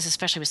to, I guess,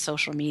 especially with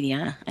social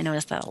media. I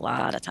notice that a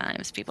lot of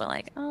times people are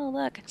like, oh,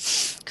 look,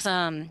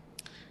 because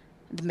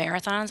the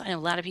marathons, I know a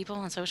lot of people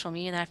on social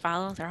media that I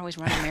follow, they're always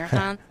running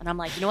marathons. And I'm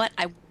like, you know what?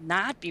 I will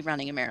not be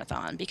running a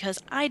marathon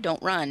because I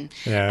don't run.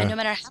 Yeah. And no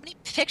matter how many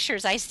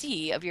pictures I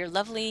see of your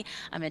lovely,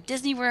 I'm at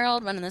Disney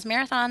World running this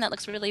marathon that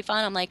looks really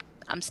fun, I'm like,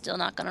 I'm still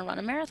not going to run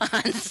a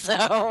marathon.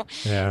 So,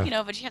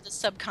 Yeah. but you have the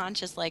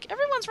subconscious, like,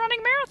 everyone's running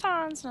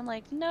marathons. And I'm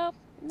like, nope,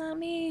 not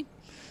me.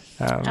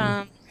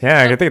 Yeah,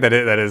 I think that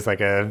is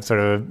like a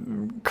sort of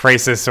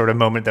crisis sort of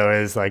moment, though,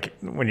 is like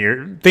when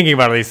you're thinking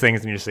about all these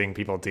things and you're seeing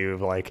people do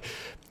like,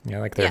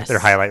 like their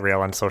highlight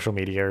reel on social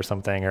media or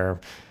something,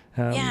 or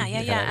yeah.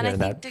 And I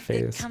think it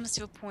phase. comes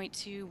to a point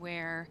too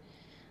where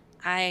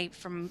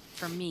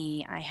for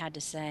me, I had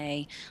to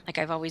say, like,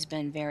 I've always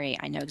been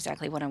I know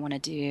exactly what I want to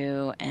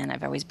do, and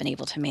I've always been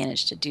able to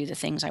manage to do the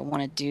things I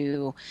want to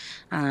do.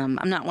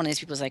 I'm not one of these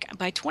people who's like,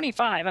 by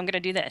 25, I'm going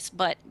to do this,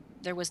 but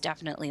there was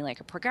definitely like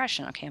a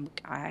progression. Okay,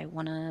 I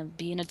want to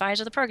be an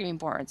advisor of the programming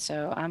board,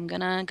 so I'm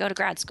going to go to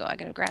grad school. I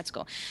go to grad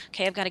school.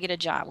 Okay, I've got to get a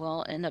job.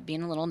 Well, end up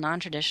being a little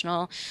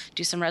non-traditional,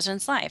 do some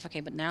residence life.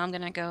 Okay, but now I'm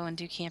going to go and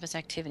do campus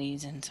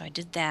activities, and so I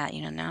did that.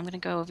 Now I'm going to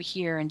go over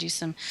here and do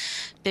some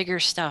bigger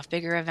stuff,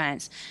 bigger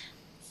events.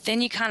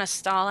 Then you kind of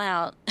stall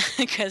out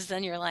because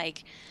then you're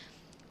like,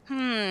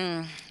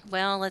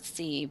 well, let's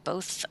see.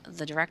 Both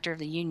the director of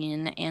the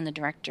union and the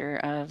director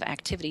of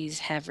activities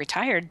have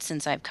retired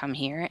since I've come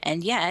here.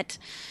 And yet,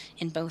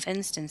 in both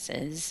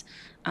instances,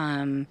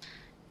 the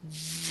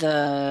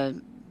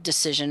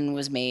decision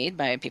was made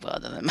by people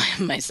other than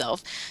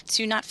myself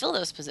to not fill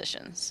those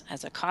positions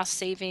as a cost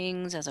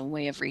savings, as a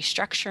way of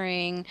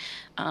restructuring.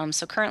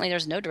 So currently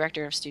there's no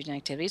director of student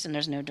activities and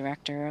there's no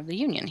director of the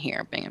union here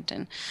at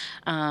Binghamton.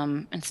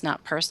 It's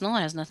not personal.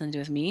 It has nothing to do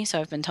with me, so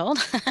I've been told.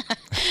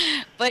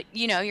 But,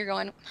 you're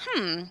going,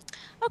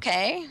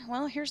 okay,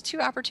 well, here's 2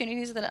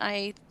 opportunities that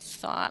I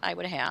thought I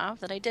would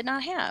have that I did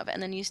not have.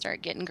 And then you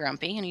start getting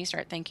grumpy and you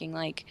start thinking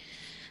like,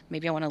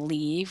 maybe I want to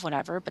leave,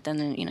 whatever, but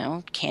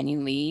then, can you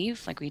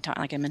leave? Like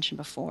I mentioned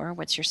before,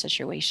 what's your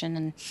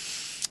situation?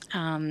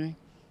 And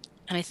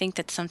I think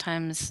that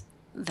sometimes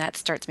that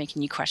starts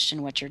making you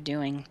question what you're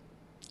doing.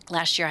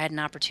 Last year, I had an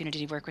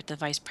opportunity to work with the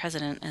vice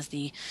president as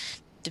the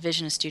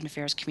Division of Student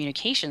Affairs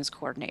Communications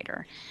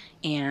Coordinator.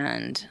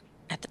 And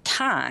at the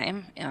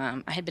time,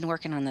 I had been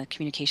working on the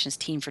communications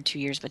team for 2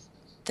 years, but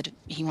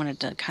he wanted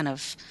to kind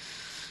of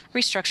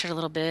restructure it a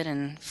little bit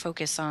and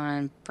focus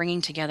on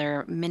bringing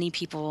together many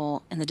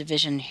people in the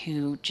division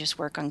who just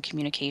work on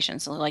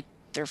communications. So like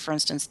for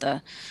instance,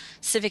 the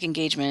civic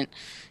engagement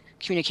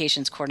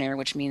communications coordinator,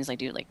 which means they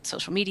do like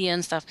social media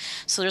and stuff.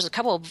 So there's a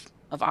couple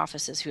of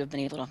offices who have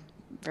been able to,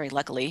 very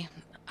luckily,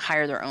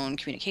 hire their own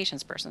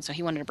communications person. So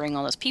he wanted to bring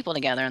all those people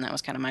together, and that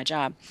was kind of my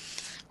job.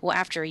 Well,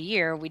 after a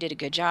year, we did a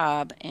good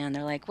job, and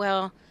they're like,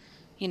 well,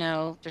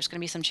 there's going to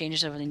be some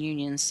changes over the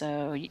union,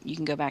 so you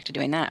can go back to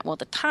doing that. Well, at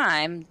the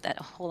time, that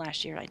whole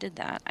last year I did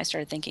that, I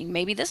started thinking,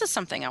 maybe this is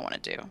something I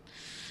want to do.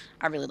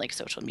 I really like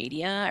social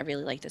media. I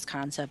really like this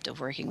concept of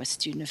working with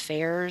student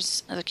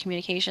affairs as a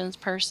communications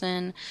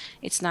person.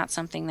 It's not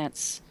something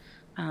that's,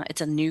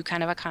 it's a new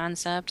kind of a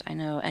concept. I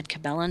know Ed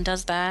Cabellon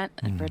does that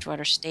at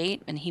Bridgewater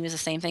State, and he was the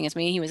same thing as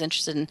me. He was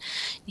interested in,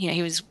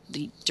 he was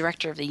the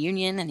director of the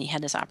union, and he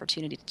had this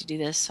opportunity to do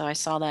this. So I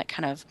saw that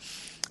kind of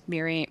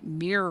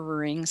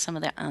mirroring some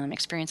of the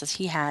experiences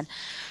he had.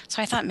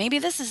 So I thought, maybe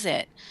this is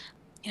it.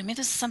 Maybe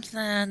this is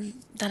something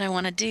that I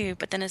want to do.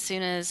 But then as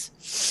soon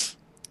as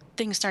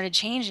things started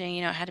changing,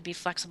 it had to be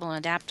flexible and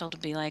adaptable to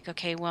be like,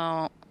 okay,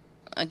 well,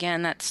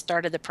 again, that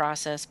started the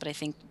process, but I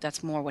think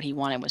that's more what he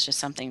wanted, was just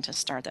something to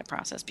start that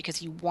process, because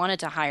he wanted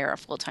to hire a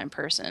full-time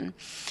person,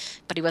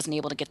 but he wasn't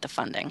able to get the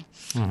funding.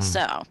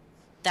 So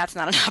that's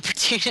not an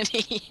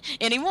opportunity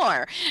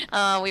anymore.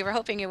 We were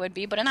hoping it would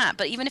be, but not.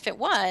 But even if it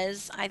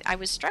was, I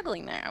was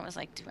struggling there. I was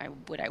like,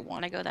 would I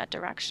want to go that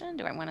direction?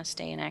 Do I want to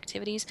stay in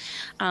activities?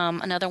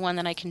 Another one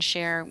that I can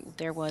share,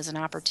 there was an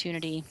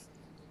opportunity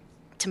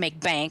to make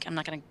bank. I'm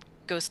not going to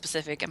go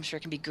specific. I'm sure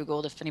it can be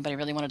Googled if anybody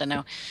really wanted to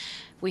know.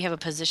 We have a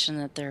position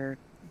that they're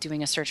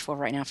doing a search for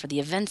right now for the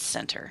events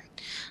center,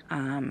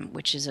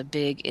 which is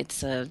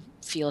it's a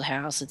field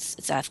house.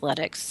 It's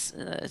athletics.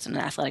 It's an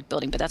athletic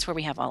building, but that's where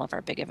we have all of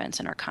our big events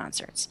and our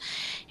concerts.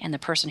 And the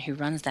person who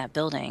runs that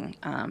building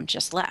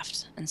just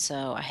left. And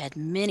so I had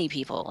many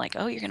people like,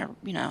 oh, you're going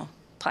to,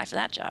 apply for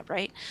that job,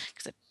 right?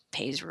 Because it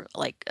pays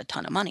like a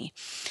ton of money.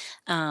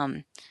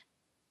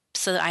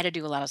 So I had to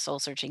do a lot of soul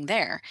searching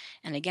there.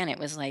 And again, it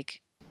was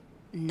like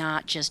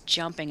not just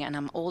jumping, and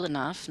I'm old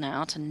enough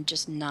now to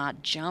just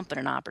not jump at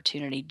an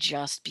opportunity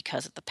just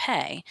because of the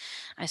pay.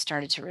 I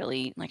started to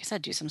really, like I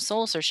said, do some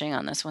soul searching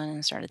on this one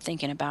and started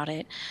thinking about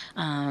it,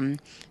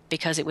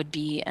 because it would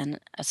be an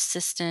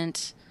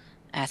associate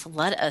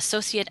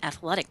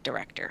athletic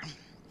director.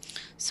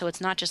 So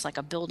it's not just like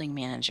a building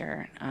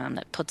manager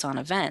that puts on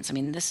events. I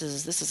mean, this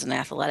is an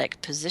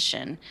athletic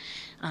position.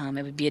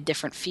 It would be a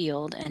different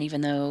field, and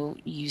even though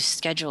you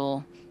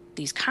schedule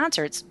these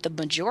concerts, the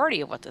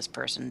majority of what this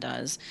person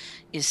does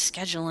is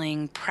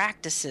scheduling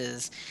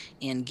practices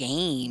and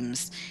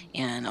games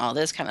and all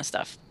this kind of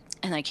stuff.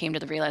 And I came to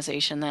the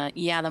realization that,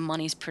 yeah, the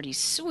money's pretty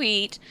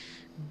sweet,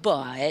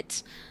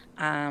 but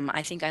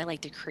I think I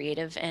like the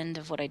creative end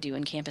of what I do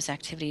in campus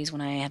activities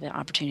when I have the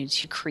opportunity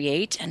to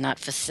create and not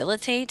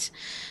facilitate.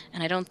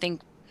 And I don't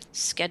think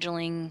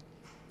scheduling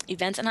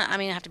events, and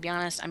I have to be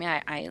honest,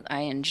 I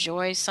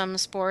enjoy some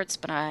sports,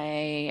 but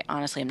I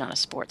honestly am not a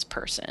sports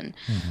person.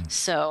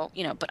 So,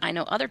 but I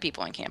know other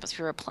people on campus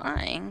who are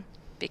applying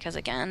because,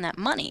 again, that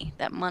money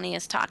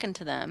is talking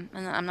to them,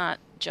 and I'm not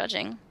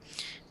judging.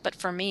 But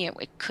for me,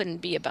 it couldn't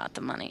be about the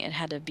money. It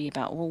had to be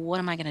about, well, what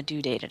am I going to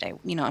do day to day?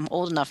 I'm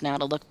old enough now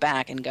to look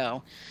back and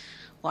go,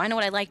 well, I know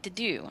what I like to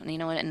do. And,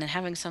 and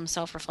having some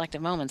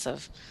self-reflective moments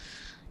of,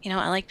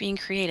 I like being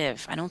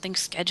creative. I don't think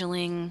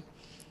scheduling,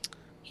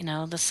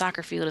 the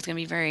soccer field is going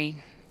to be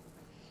very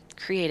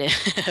creative.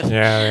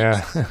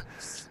 Yeah.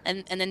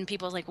 And then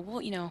people are like,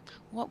 well,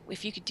 what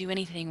if you could do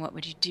anything, what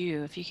would you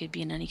do? If you could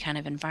be in any kind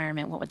of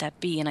environment, what would that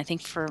be? And I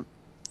think for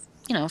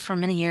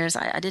many years,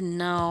 I didn't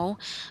know.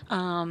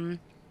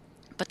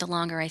 But the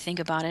longer I think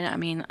about it,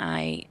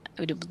 I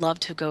would love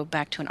to go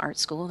back to an art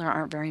school. There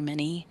aren't very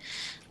many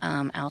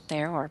out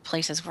there, or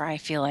places where I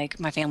feel like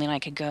my family and I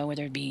could go where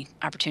there'd be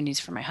opportunities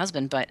for my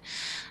husband. But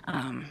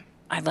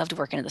I loved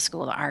working at the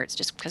School of the Arts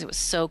just because it was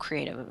so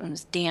creative. It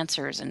was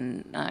dancers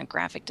and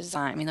graphic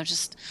design. They're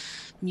just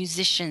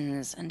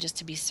musicians, and just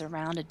to be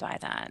surrounded by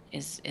that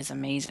is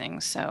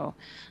amazing. So,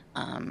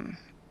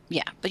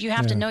 yeah, but you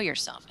have to know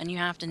yourself, and you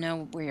have to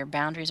know where your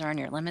boundaries are and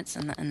your limits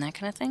and that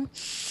kind of thing.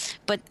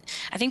 But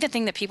I think the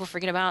thing that people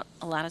forget about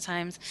a lot of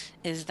times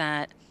is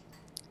that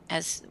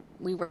as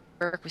we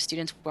work with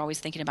students, we're always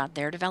thinking about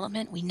their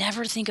development. We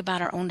never think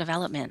about our own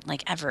development,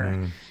 like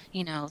ever.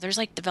 There's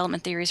like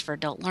development theories for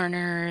adult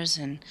learners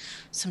and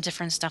some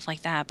different stuff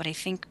like that. But I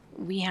think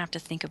we have to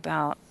think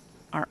about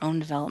our own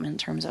development in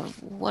terms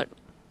of what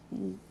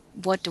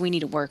what do we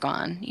need to work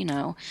on,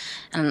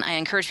 And I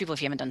encourage people,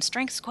 if you haven't done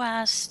Strengths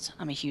Quest,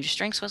 I'm a huge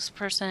Strengths Quest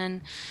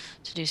person,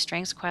 to do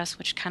Strengths Quest,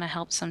 which kind of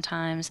helps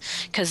sometimes.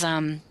 Because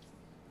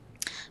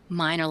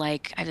mine are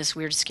like, I have this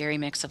weird, scary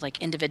mix of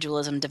like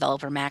individualism,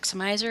 developer,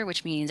 maximizer,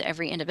 which means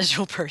every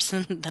individual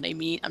person that I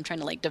meet, I'm trying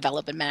to like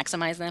develop and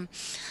maximize them.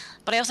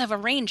 But I also have a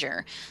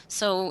ranger.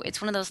 So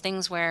it's one of those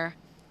things where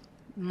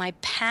my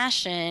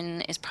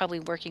passion is probably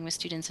working with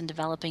students and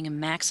developing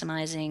and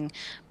maximizing,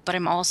 but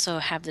I'm also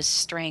have this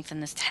strength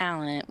and this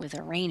talent with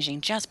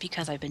arranging just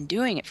because I've been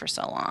doing it for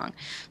so long.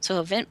 So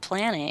event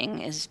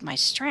planning is my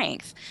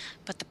strength,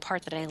 but the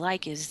part that I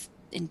like is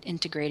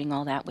integrating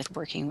all that with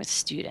working with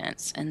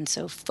students. And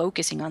so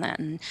focusing on that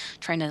and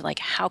trying to like,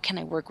 how can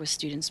I work with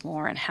students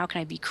more, and how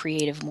can I be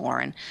creative more,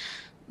 and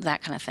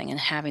that kind of thing, and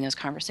having those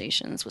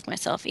conversations with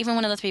myself. Even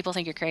when other people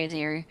think you're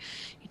crazy, or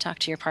you talk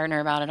to your partner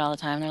about it all the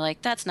time, they're like,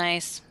 that's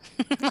nice.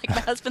 Like, my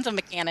husband's a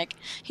mechanic.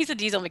 He's a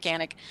diesel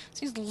mechanic.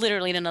 So he's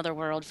literally in another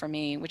world for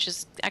me, which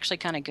is actually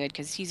kind of good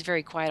because he's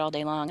very quiet all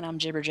day long and I'm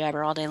jibber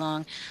jabber all day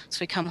long. So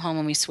we come home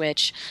and we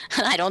switch.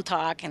 And I don't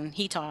talk and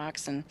he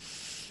talks, and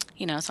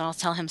so I'll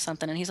tell him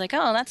something and he's like,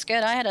 oh, that's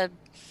good. I had to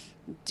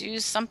do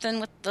something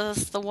with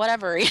the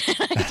whatever. He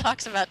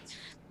talks about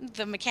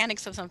the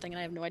mechanics of something and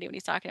I have no idea what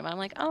he's talking about. I'm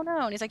like, oh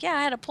no. And he's like, yeah,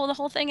 I had to pull the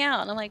whole thing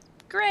out. And I'm like,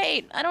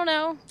 great. I don't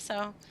know.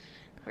 So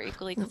we're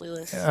equally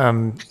clueless.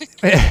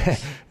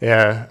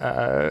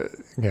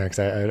 Because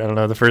I don't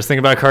know the first thing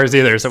about cars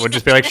either. So it would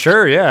just be like,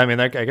 sure, yeah. I mean,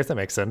 I guess that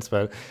makes sense.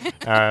 But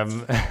so,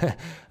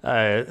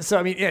 I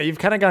mean, yeah, you've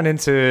kind of gone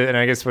into, and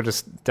I guess we'll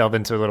just delve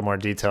into a little more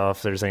detail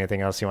if there's anything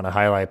else you want to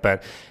highlight.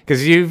 But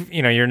because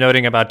you're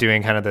noting about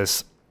doing kind of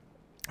this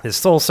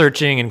soul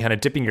searching and kind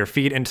of dipping your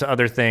feet into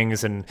other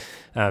things and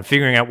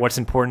figuring out what's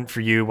important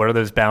for you. What are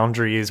those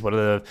boundaries? What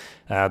are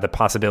the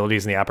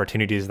possibilities and the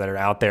opportunities that are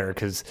out there?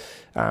 Because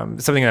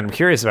something that I'm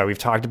curious about, we've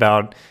talked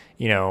about,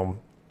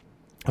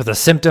 what the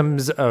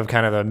symptoms of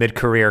kind of a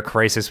mid-career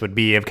crisis would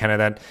be, of kind of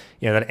that,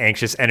 that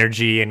anxious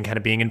energy and kind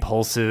of being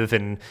impulsive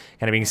and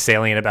kind of being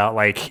salient about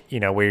like,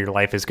 where your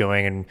life is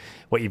going and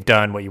what you've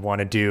done, what you want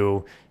to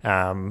do.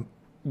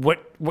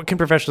 What can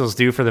professionals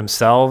do for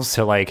themselves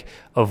to like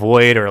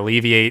avoid or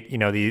alleviate,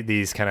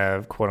 these kind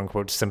of quote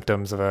unquote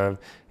symptoms of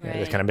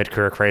this kind of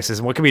mid-career crisis?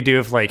 And what can we do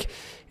if like,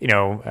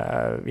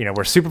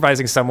 we're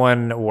supervising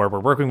someone or we're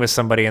working with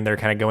somebody and they're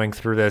kind of going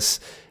through this?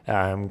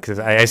 Because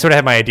I sort of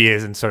have my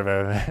ideas and sort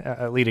of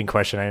a leading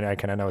question. I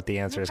kind of know what the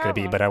answer is going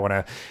to be, but I want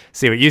to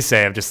see what you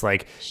say of just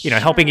like,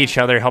 helping each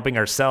other, helping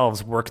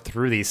ourselves work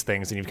through these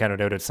things. And you've kind of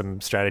noted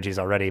some strategies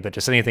already, but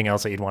just anything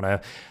else that you'd want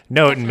to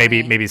note. Definitely.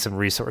 And maybe some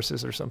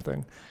resources or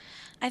something.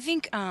 I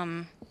think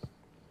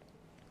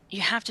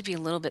you have to be a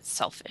little bit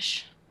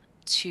selfish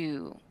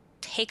to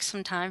take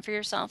some time for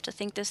yourself to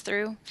think this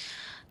through,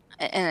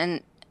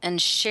 and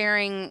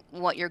sharing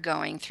what you're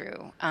going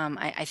through.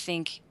 I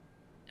think,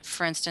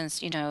 for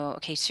instance,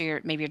 okay, so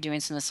maybe you're doing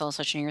some of the soul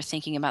searching, you're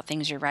thinking about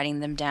things, you're writing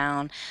them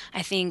down.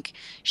 I think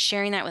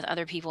sharing that with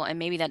other people, and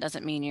maybe that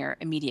doesn't mean your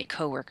immediate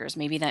coworkers.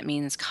 Maybe that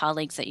means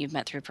colleagues that you've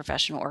met through a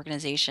professional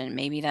organization.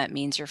 Maybe that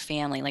means your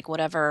family, like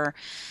whatever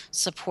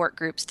support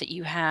groups that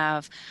you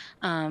have.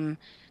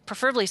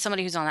 Preferably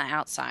somebody who's on the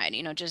outside,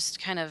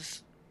 just kind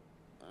of,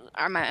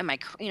 am I,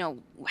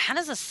 how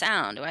does this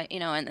sound? Do I,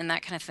 and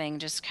that kind of thing,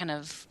 just kind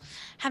of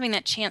having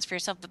that chance for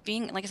yourself, but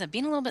being, like I said,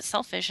 being a little bit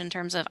selfish in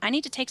terms of, I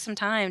need to take some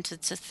time to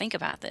think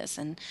about this,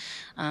 and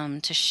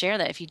to share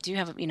that. If you do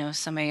have,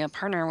 somebody, a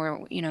partner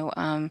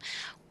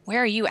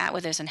where are you at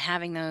with this, and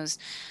having those.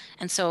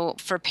 And so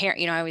for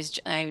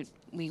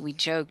we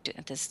joked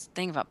at this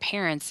thing about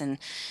parents and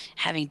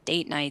having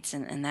date nights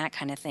and that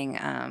kind of thing.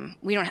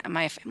 We don't have,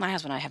 my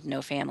husband and I have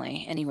no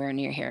family anywhere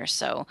near here,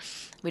 so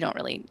we don't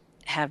really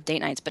have date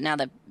nights. But now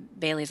that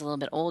Bailey's a little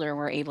bit older,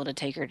 we're able to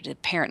take her to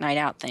parent night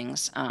out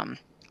things. And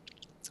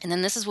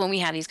then this is when we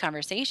have these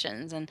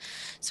conversations. And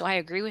so I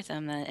agree with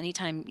them that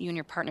anytime you and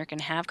your partner can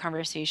have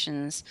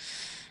conversations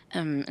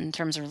in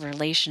terms of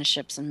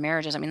relationships and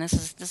marriages, I mean,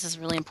 this is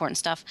really important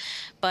stuff.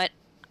 But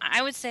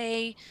I would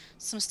say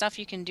some stuff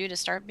you can do to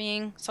start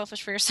being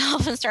selfish for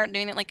yourself and start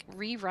doing it, like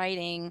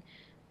rewriting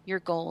your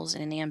goals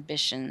and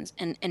ambitions,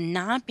 and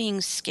not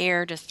being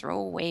scared to throw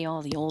away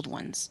all the old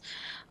ones.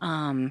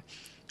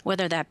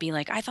 Whether that be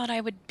like, I thought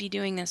I would be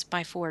doing this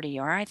by 40,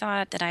 or I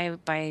thought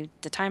that by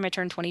the time I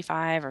turned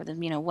 25, or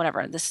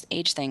whatever, this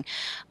age thing.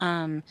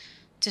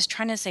 Just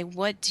trying to say,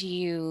 what do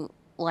you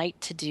like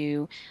to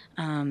do?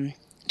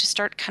 Just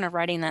start kind of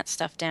writing that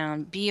stuff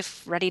down. Be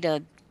ready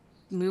to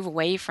move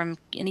away from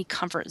any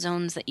comfort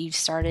zones that you've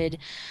started.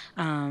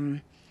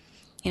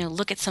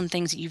 Look at some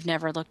things that you've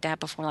never looked at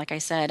before. Like I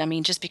said, I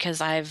mean, just because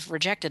I've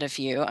rejected a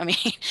few, I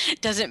mean,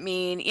 doesn't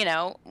mean,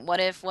 what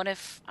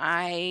if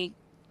I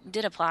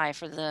did apply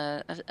for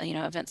the,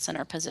 event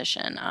center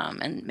position,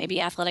 and maybe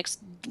athletics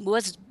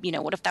was,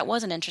 what if that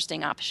was an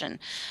interesting option,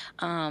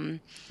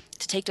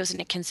 to take those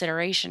into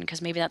consideration,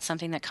 because maybe that's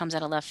something that comes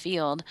out of left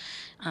field,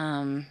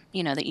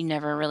 that you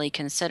never really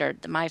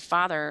considered. My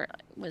father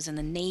was in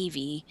the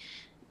Navy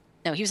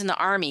no, he was in the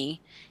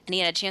Army, and he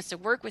had a chance to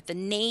work with the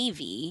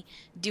Navy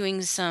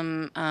doing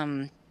some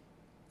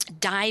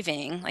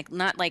diving, like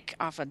not like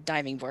off a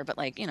diving board, but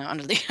like,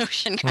 under the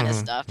ocean kind of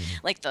stuff. Hmm.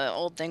 Like the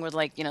old thing with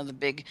like, the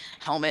big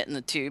helmet and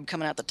the tube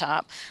coming out the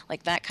top,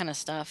 like that kind of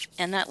stuff.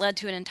 And that led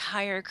to an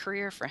entire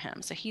career for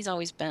him. So he's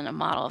always been a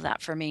model of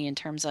that for me in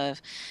terms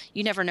of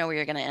you never know where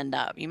you're going to end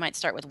up. You might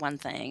start with one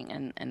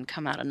thing and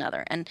come out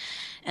another. And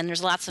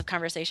there's lots of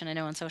conversation I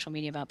know on social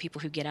media about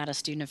people who get out of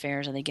student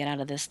affairs or they get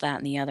out of this, that,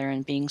 and the other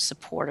and being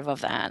supportive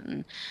of that.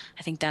 And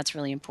I think that's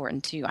really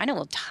important too. I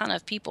know a ton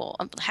of people,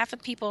 half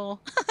of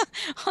people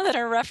that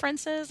are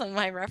references on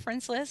my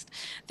reference list,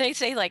 they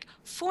say like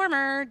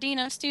former dean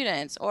of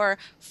students or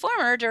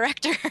former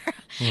director,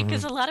 Hmm.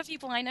 because a lot of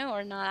people I know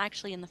are not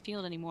actually in the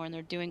field anymore and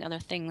they're doing other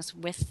things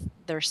with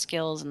their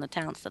skills and the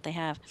talents that they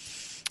have.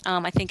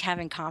 I think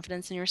having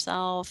confidence in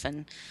yourself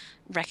and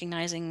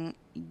recognizing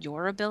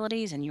your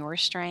abilities and your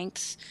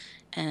strengths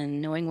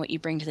and knowing what you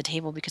bring to the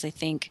table, because I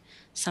think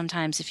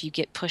sometimes if you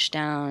get pushed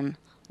down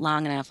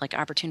long enough, like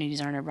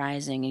opportunities aren't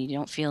arising and you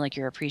don't feel like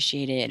you're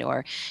appreciated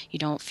or you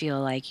don't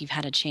feel like you've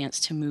had a chance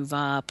to move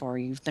up or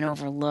you've been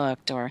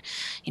overlooked or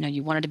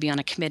you wanted to be on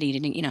a committee,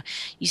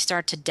 you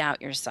start to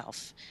doubt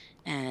yourself,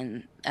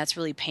 and that's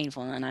really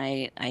painful. And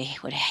I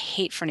would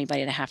hate for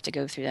anybody to have to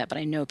go through that, but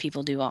I know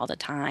people do all the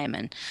time,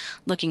 and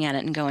looking at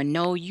it and going,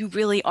 no, you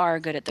really are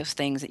good at those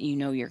things that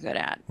you're good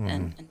at.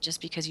 And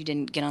just because you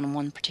didn't get on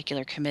one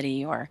particular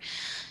committee or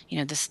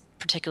this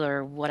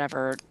particular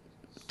whatever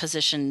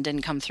position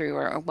didn't come through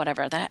or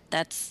whatever,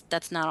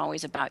 that's not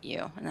always about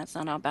you, and that's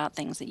not about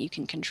things that you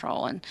can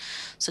control. And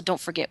so don't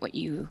forget what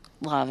you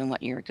love and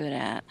what you're good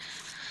at.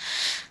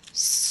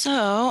 So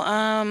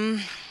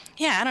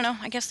yeah, I don't know,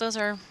 I guess those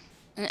are,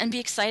 and be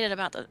excited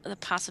about the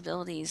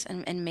possibilities,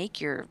 and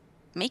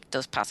make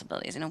those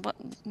possibilities.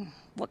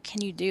 What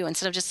can you do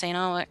instead of just saying,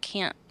 oh, I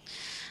can't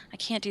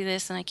do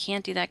this and I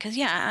can't do that. Because,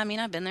 yeah, I mean,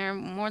 I've been there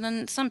more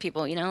than some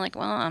people, like,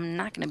 well, I'm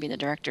not going to be the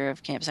director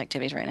of campus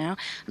activities right now.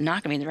 I'm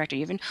not going to be the director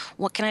even.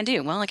 What can I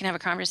do? Well, I can have a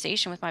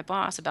conversation with my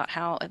boss about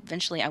how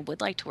eventually I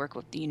would like to work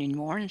with the union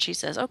more. And she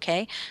says,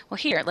 okay, well,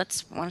 why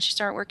don't you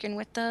start working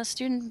with the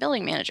student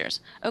building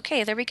managers?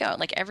 Okay, there we go.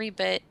 Like every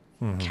bit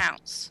Hmm.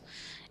 counts.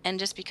 And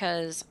just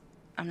because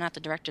I'm not the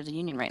director of the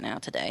union right now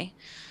today,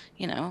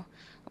 you know,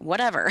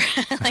 whatever.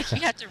 Like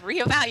you have to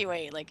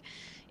reevaluate. Like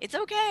it's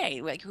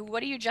okay. Like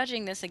what are you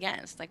judging this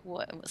against? Like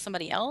what,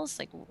 somebody else?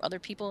 Like other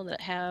people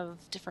that have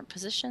different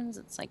positions?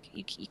 It's like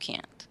you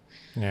can't.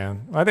 Yeah,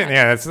 I think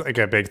that's like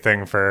a big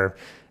thing for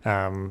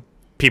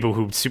people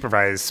who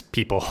supervise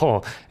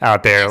people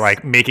out there, Yes.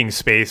 like making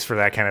space for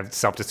that kind of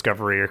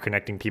self-discovery or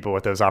connecting people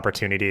with those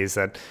opportunities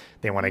that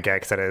they want to Mhm. get.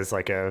 Because that is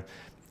like a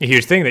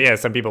huge thing that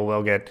some people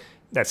will get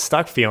that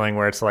stuck feeling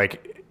where it's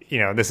like,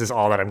 this is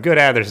all that I'm good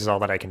at, this is all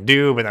that I can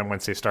do. But then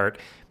once they start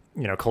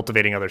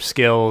cultivating other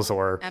skills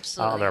or other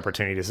Absolutely.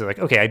 opportunities, they're like,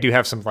 okay, I do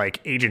have some like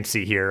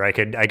agency here. I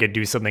could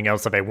do something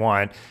else if I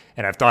want,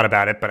 and I've thought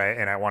about it, but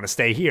I want to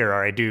stay here,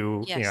 or I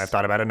do, I've Yes.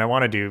 thought about it and I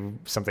want to do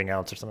something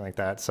else or something like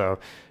that. So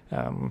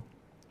um,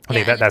 I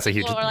think Yeah, and that's a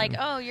people huge, are like,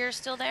 "Oh, you're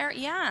still there?"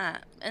 Yeah,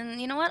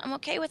 and you know what? I'm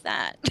okay with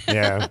that.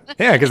 yeah,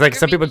 because like You're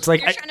some me- people, it's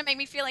like, you're trying to make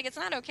me feel like it's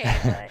not okay,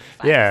 but if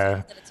I yeah.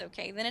 decide that it's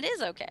okay, then it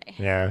is okay.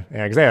 Yeah,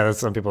 because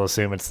some people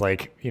assume it's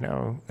like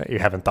that you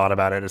haven't thought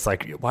about it. It's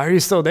like, why are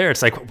you still there?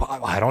 It's like,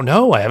 well, I don't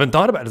know. I haven't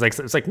thought about it.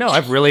 It's like no,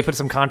 I've really put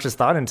some conscious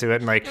thought into it.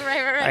 And like, Right,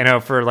 right, I right. know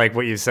for like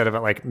what you said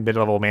about like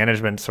mid-level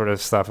management sort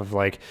of stuff of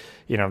like,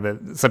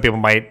 that some people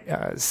might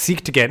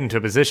seek to get into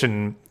a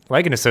position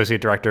like an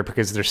associate director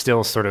because they're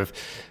still sort of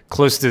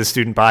close to the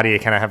student body,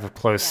 kind of have a Yeah.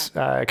 close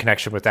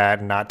connection with that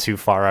and not too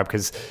far up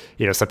because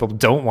some people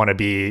don't want to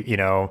be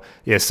the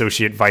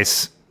associate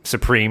vice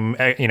supreme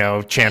Yeah,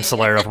 yeah,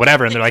 chancellor yeah. of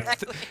whatever, and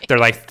Exactly. they're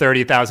like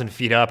 30,000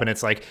 feet up, and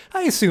it's like,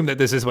 I assume that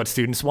this is what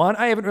students want.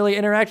 I haven't really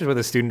interacted with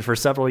a student for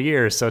several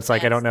years, so it's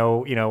like I don't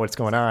Yes. know what's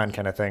going on,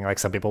 kind of thing. Like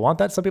some people want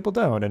that, some people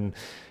don't. And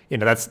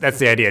that's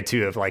the idea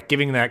too, of like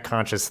giving that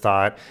conscious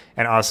thought,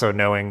 and also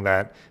knowing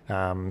that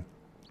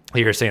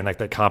you're saying like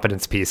the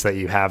competence piece, that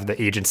you have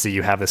the agency,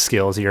 you have the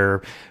skills,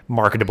 you're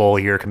marketable,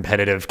 you're a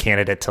competitive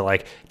candidate to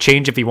like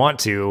change if you want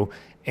to,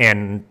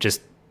 and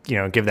just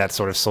give that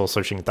sort of soul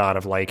searching thought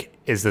of like,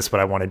 is this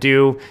what I want to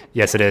do?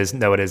 Yes, it is.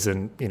 No, it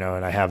isn't. And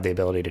I have the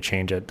ability to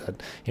change it.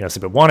 But,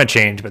 some people want to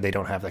change, but they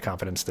don't have the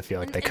confidence to feel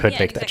like they And could yeah,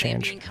 make that exactly.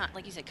 And change. being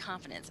like you said,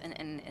 confidence.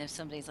 And if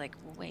somebody's like,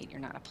 well, wait,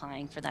 you're not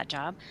applying for that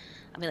job,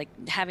 I'll be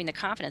like, having the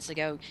confidence to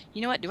go,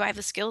 you know what? Do I have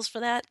the skills for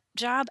that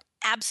job?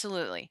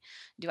 Absolutely.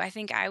 Do I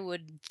think I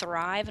would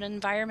thrive in an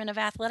environment of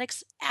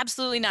athletics?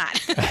 Absolutely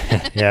not.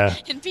 Yeah.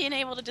 And being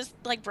able to just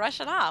like brush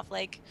it off,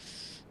 like,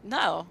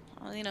 no,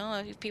 well,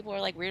 if people are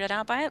like weirded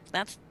out by it,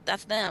 that's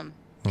them.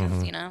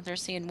 Because Hmm. they're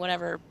seeing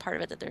whatever part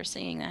of it that they're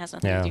seeing that has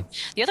nothing to Yeah. do.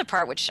 The other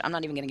part, which I'm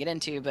not even going to get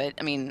into, but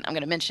I mean, I'm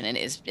going to mention it,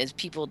 is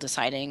people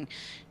deciding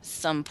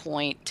some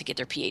point to get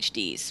their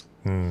PhDs,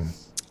 Mm.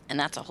 and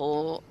that's a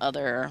whole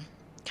other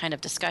kind of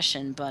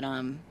discussion. But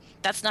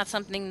that's not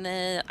something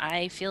that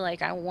I feel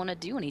like I want to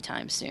do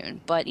anytime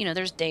soon. But,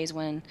 there's days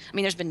when,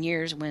 there's been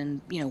years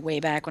when, way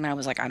back when I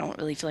was like, I don't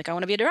really feel like I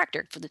want to be a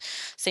director for the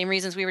same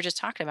reasons we were just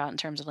talking about in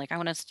terms of like, I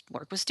want to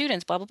work with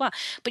students, blah, blah, blah.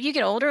 But you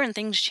get older and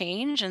things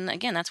change. And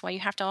again, that's why you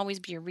have to always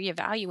be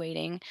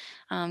reevaluating,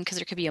 because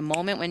there could be a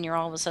moment when you're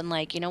all of a sudden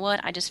like, you know what,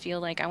 I just feel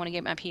like I want to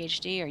get my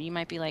PhD. Or you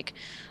might be like,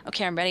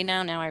 okay, I'm ready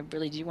now. Now I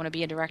really do want to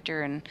be a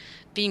director, and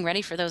being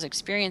ready for those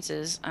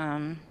experiences,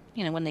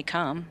 when they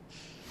come.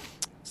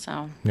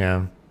 So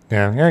Yeah.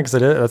 Yeah, because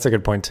that's a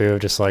good point too.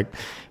 Just like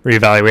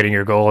reevaluating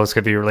your goals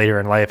could be later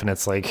in life, and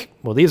it's like,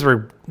 well, these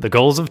were the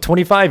goals of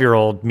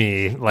 25-year-old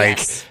me, like,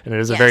 yes, and it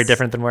is yes. very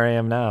different than where I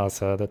am now.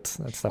 So that's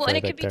definitely Well, and a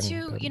it could big be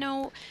thing.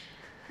 too, But,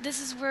 this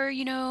is where,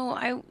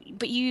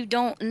 but you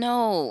don't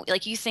know.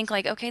 Like you think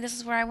like, okay, this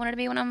is where I wanted to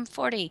be when I'm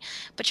 40.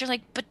 But you're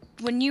like, but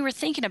when you were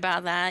thinking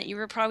about that, you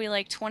were probably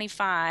like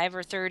 25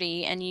 or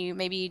 30, and you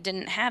maybe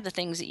didn't have the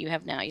things that you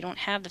have now. You don't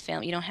have the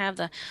family, you don't have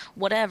the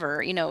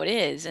whatever, it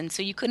is. And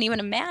so you couldn't even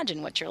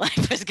imagine what your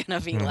life was going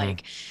to be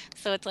like.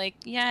 So it's like,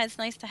 yeah, it's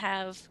nice to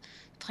have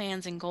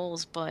plans and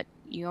goals, but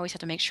you always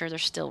have to make sure they're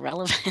still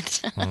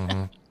relevant.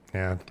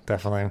 Yeah,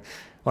 definitely.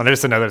 Well,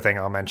 there's another thing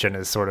I'll mention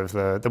is sort of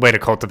the way to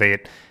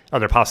cultivate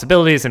other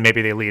possibilities, and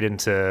maybe they lead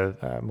into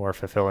more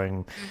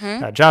fulfilling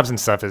jobs and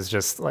stuff, is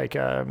just like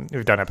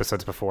we've done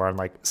episodes before on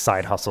like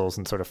side hustles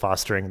and sort of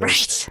fostering those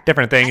Right.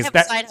 different I things. have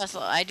a side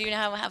hustle. I do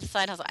now have a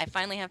side hustle. I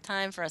finally have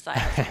time for a side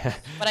hustle.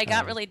 But I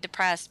got really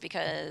depressed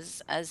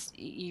because, as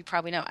you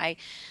probably know,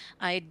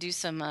 I do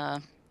some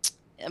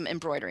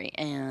embroidery,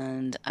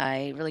 and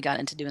I really got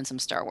into doing some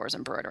Star Wars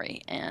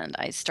embroidery, and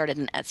I started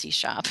an Etsy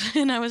shop,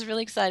 and I was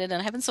really excited,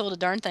 and I haven't sold a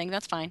darn thing.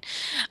 That's fine.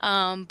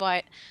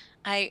 But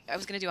I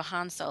was going to do a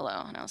Han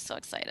Solo, and I was so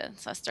excited.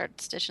 So I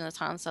started stitching this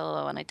Han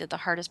Solo, and I did the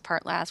hardest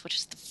part last, which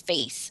is the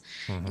face.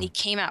 And he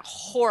came out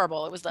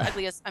horrible. It was the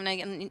ugliest.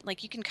 And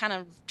like you can kind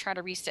of try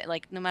to reset,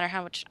 like no matter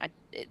how much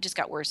it just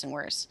got worse and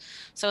worse.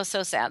 So it was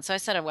so sad. So I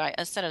set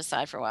it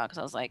aside for a while because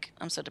I was like,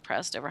 I'm so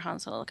depressed over Han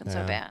Solo looking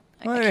so bad.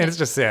 Well, I I mean, can't. it's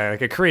just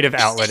like a creative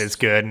outlet is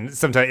good, and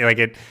sometimes like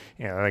it,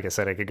 like I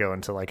said, it could go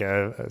into like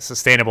a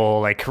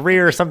sustainable like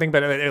career or something,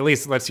 but at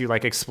least lets you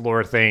like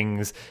explore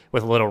things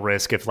with a little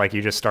risk. If like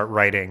you just start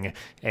writing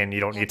and you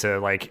don't need to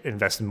like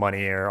invest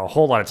money or a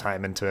whole lot of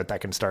time into it,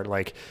 that can start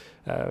like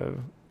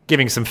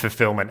giving some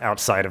fulfillment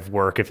outside of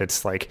work. If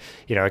it's like,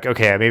 like,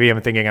 okay, maybe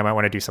I'm thinking I might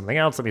want to do something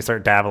else. Let me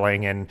start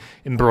dabbling in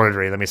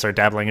embroidery. Let me start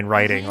dabbling in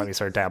writing. Let me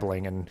start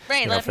dabbling in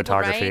Right, a lot of people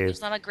photography. write. There's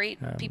a lot of great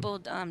people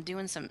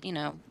doing some,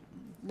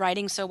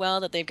 writing so well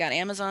that they've got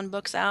Amazon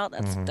books out.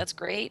 That's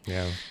great.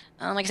 Yeah.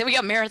 Like I said, we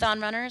got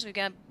marathon runners, we've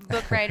got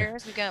book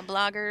writers, we've got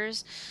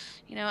bloggers,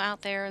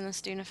 out there in the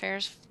student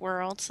affairs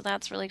world. So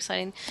that's really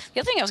exciting. The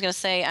other thing I was going to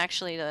say,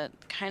 actually, to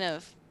kind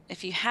of,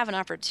 if you have an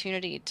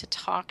opportunity to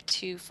talk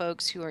to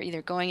folks who are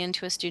either going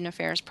into a student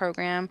affairs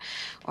program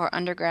or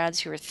undergrads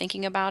who are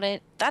thinking about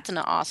it, that's an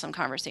awesome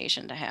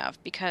conversation to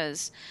have,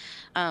 because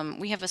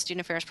we have a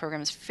student affairs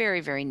program that's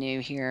very, very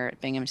new here at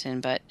Binghamton,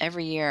 but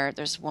every year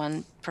there's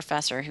one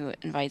professor who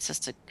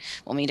invites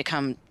me to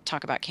come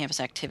talk about campus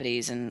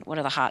activities and what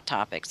are the hot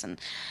topics. And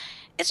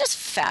it's just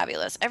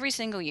fabulous every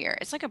single year.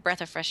 It's like a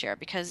breath of fresh air,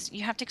 because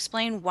you have to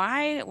explain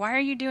why are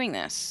you doing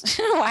this?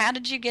 How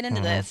did you get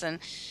into this? And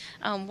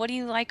what do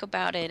you like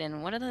about it?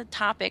 And what are the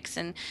topics?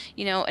 And,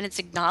 and it's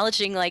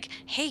acknowledging like,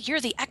 hey,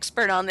 you're the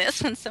expert on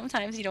this. And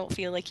sometimes you don't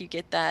feel like you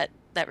get that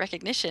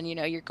recognition.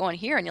 You're going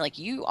here and you're like,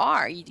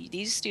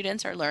 these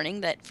students are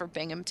learning that for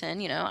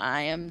Binghamton,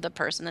 I am the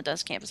person that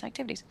does campus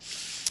activities.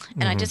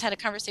 And I just had a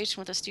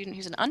conversation with a student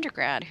who's an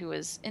undergrad who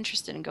was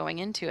interested in going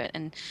into it,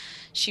 and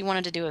she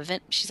wanted to do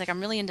event. She's like, I'm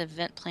really into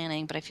event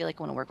planning, but I feel like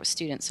I want to work with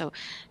students. So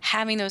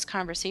having those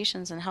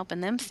conversations and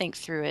helping them think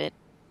through it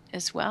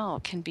as well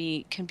can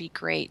be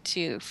great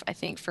too. I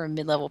think for a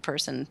mid-level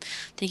person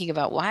thinking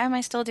about, why am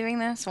I still doing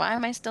this? Why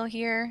am I still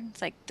here?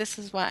 It's like, this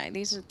is why.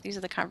 These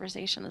are the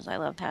conversations I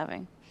loved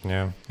having.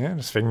 Yeah,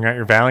 just figuring out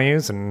your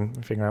values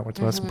and figuring out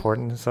what's most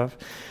important and stuff.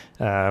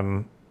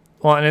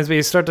 Well, and as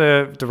we start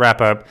to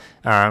wrap up,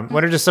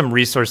 what are just some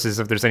resources,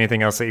 if there's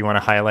anything else that you want to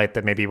highlight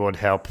that maybe would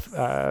help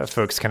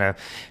folks kind of,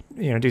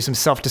 do some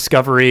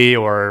self-discovery,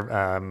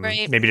 or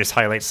maybe just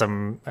highlight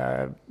some,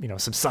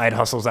 some side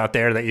hustles out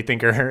there that you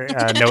think are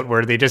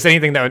noteworthy, just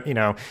anything that,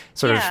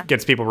 sort of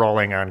gets people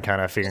rolling on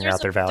kind of figuring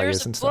out their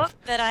values and stuff. There's a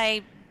book that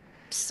I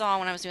saw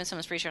when I was doing some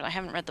of this research. I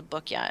haven't read the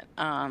book yet,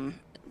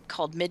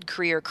 called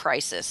Mid-Career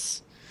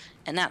Crisis.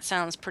 And that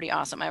sounds pretty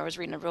awesome. I was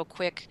reading a real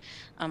quick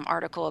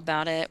article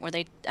about it where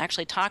they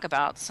actually talk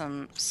about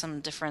some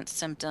different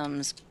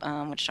symptoms,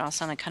 which all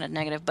sounded kind of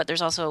negative, but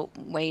there's also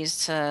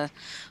ways to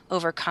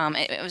overcome.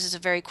 It was just a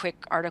very quick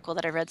article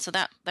that I read, so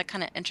that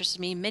kind of interested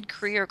me.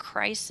 Mid-career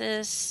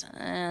crisis,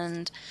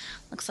 and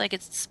looks like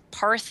it's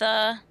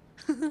Partha.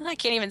 I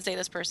can't even say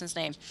this person's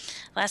name.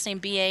 Last name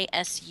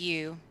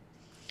Basu.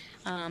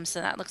 So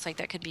that looks like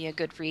that could be a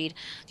good read.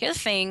 The other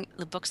thing,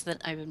 the books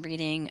that I've been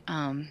reading,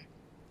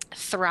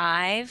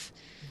 Thrive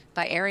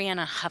by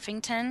Arianna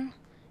Huffington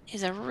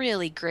is a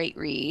really great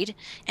read.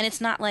 And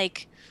it's not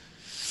like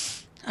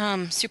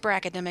super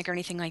academic or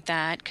anything like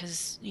that,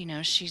 because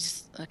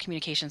she's a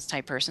communications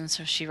type person,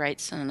 so she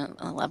writes on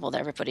a level that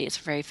everybody. It's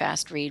a very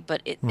fast read,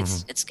 but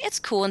it's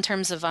cool in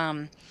terms of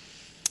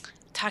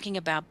talking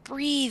about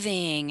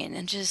breathing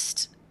and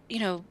just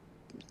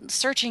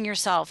searching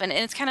yourself, and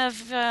it's kind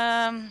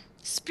of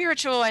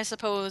spiritual, I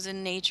suppose,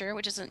 in nature,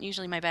 which isn't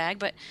usually my bag,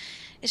 but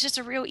it's just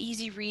a real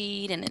easy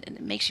read, and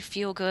it makes you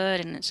feel good,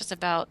 and it's just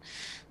about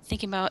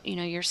thinking about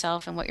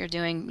yourself and what you're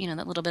doing,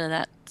 that little bit of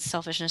that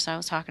selfishness I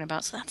was talking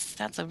about. So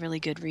that's a really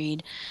good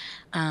read,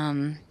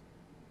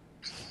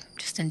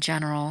 just in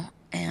general.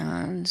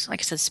 And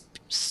like I said,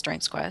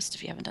 Strengths Quest,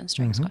 if you haven't done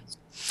Strengths Quest.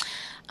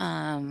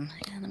 And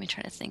let me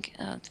try to think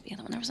of the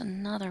other one. There was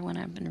another one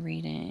I've been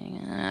reading.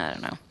 I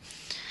don't know.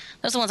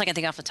 Those are the ones I can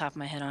think off the top of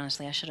my head.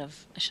 Honestly, I should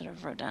have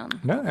wrote down.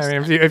 No, I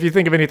mean, if you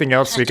think of anything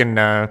else, we can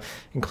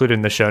include it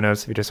in the show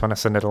notes if you just want to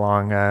send it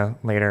along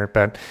later.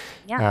 But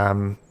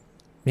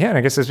and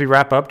I guess as we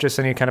wrap up, just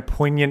any kind of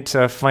poignant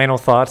final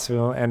thoughts.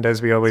 We'll end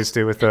as we always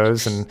do with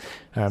those, and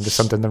just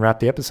something to wrap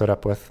the episode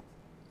up with.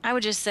 I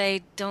would just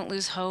say, don't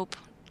lose hope.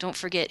 Don't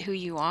forget who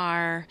you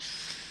are.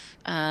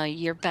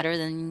 You're better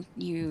than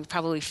you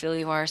probably feel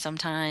you are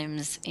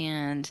sometimes,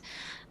 and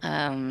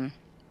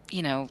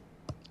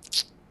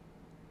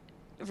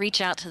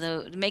reach out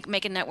to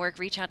make a network.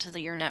 Reach out to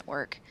your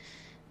network,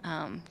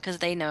 because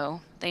they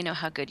know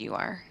how good you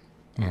are,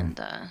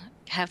 and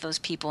have those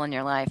people in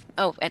your life.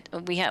 Oh,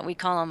 we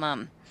call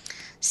them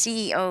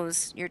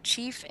CEOs, your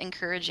Chief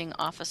Encouraging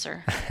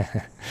Officer.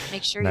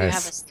 Make sure Nice. You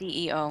have a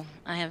CEO.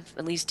 I have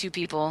at least 2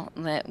 people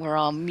that we're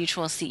all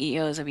mutual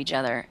CEOs of each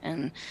other,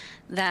 and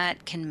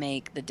that can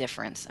make the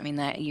difference. I mean,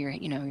 that you're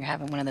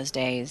having one of those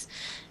days,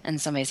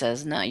 and somebody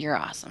says, "No, you're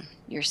awesome.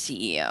 You're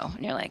CEO,"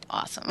 and you're like,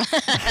 "Awesome." So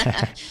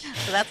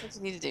that's what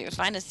you need to do.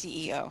 Find a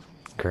CEO.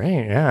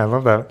 Great. Yeah, I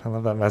love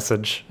that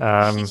message.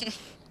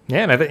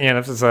 Yeah, and I think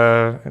this is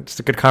just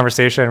a good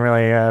conversation. I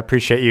really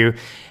appreciate you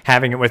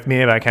having it with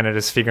me about kind of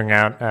just figuring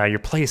out your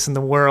place in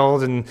the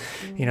world, and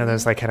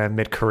those like kind of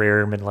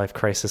mid-career, midlife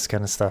crisis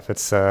kind of stuff.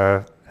 It's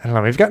I don't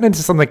know. We've gotten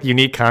into some like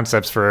unique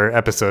concepts for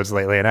episodes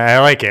lately, and I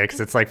like it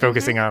because it's like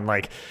focusing on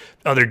like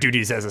other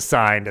duties as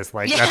assigned as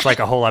like that's like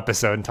a whole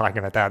episode and talking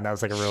about that, and that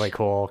was like a really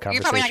cool conversation.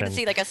 You're probably not going to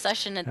see like a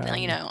session at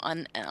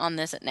on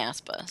this at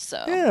NASPA.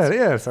 So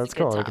yeah, so that's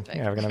cool. We're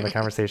gonna have the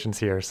conversations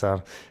here.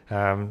 So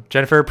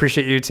Jennifer,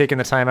 appreciate you taking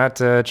the time out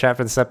to chat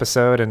for this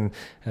episode, and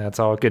it's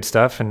all good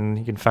stuff. And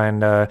you can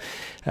find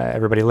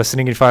everybody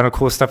listening, you can find all the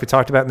cool stuff we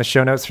talked about in the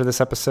show notes for this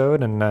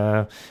episode. And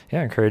I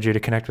encourage you to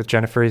connect with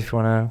Jennifer if you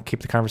want to keep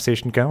the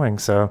conversation going.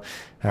 So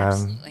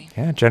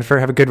Jennifer,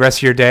 have a good rest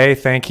of your day.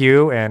 Thank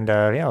you, and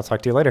I'll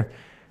talk to you later.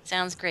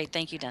 Sounds great.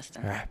 Thank you,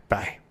 Dustin. All right,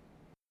 bye.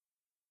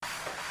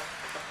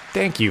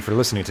 Thank you for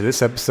listening to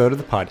this episode of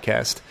the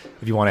podcast.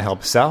 If you want to help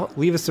us out,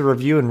 leave us a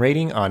review and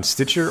rating on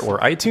Stitcher or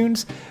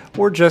iTunes,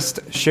 or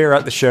just share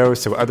out the show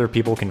so other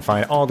people can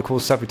find all the cool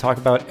stuff we talk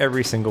about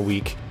every single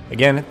week.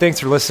 Again, thanks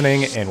for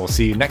listening, and we'll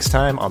see you next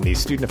time on the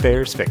Student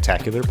Affairs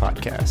Spectacular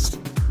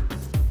Podcast.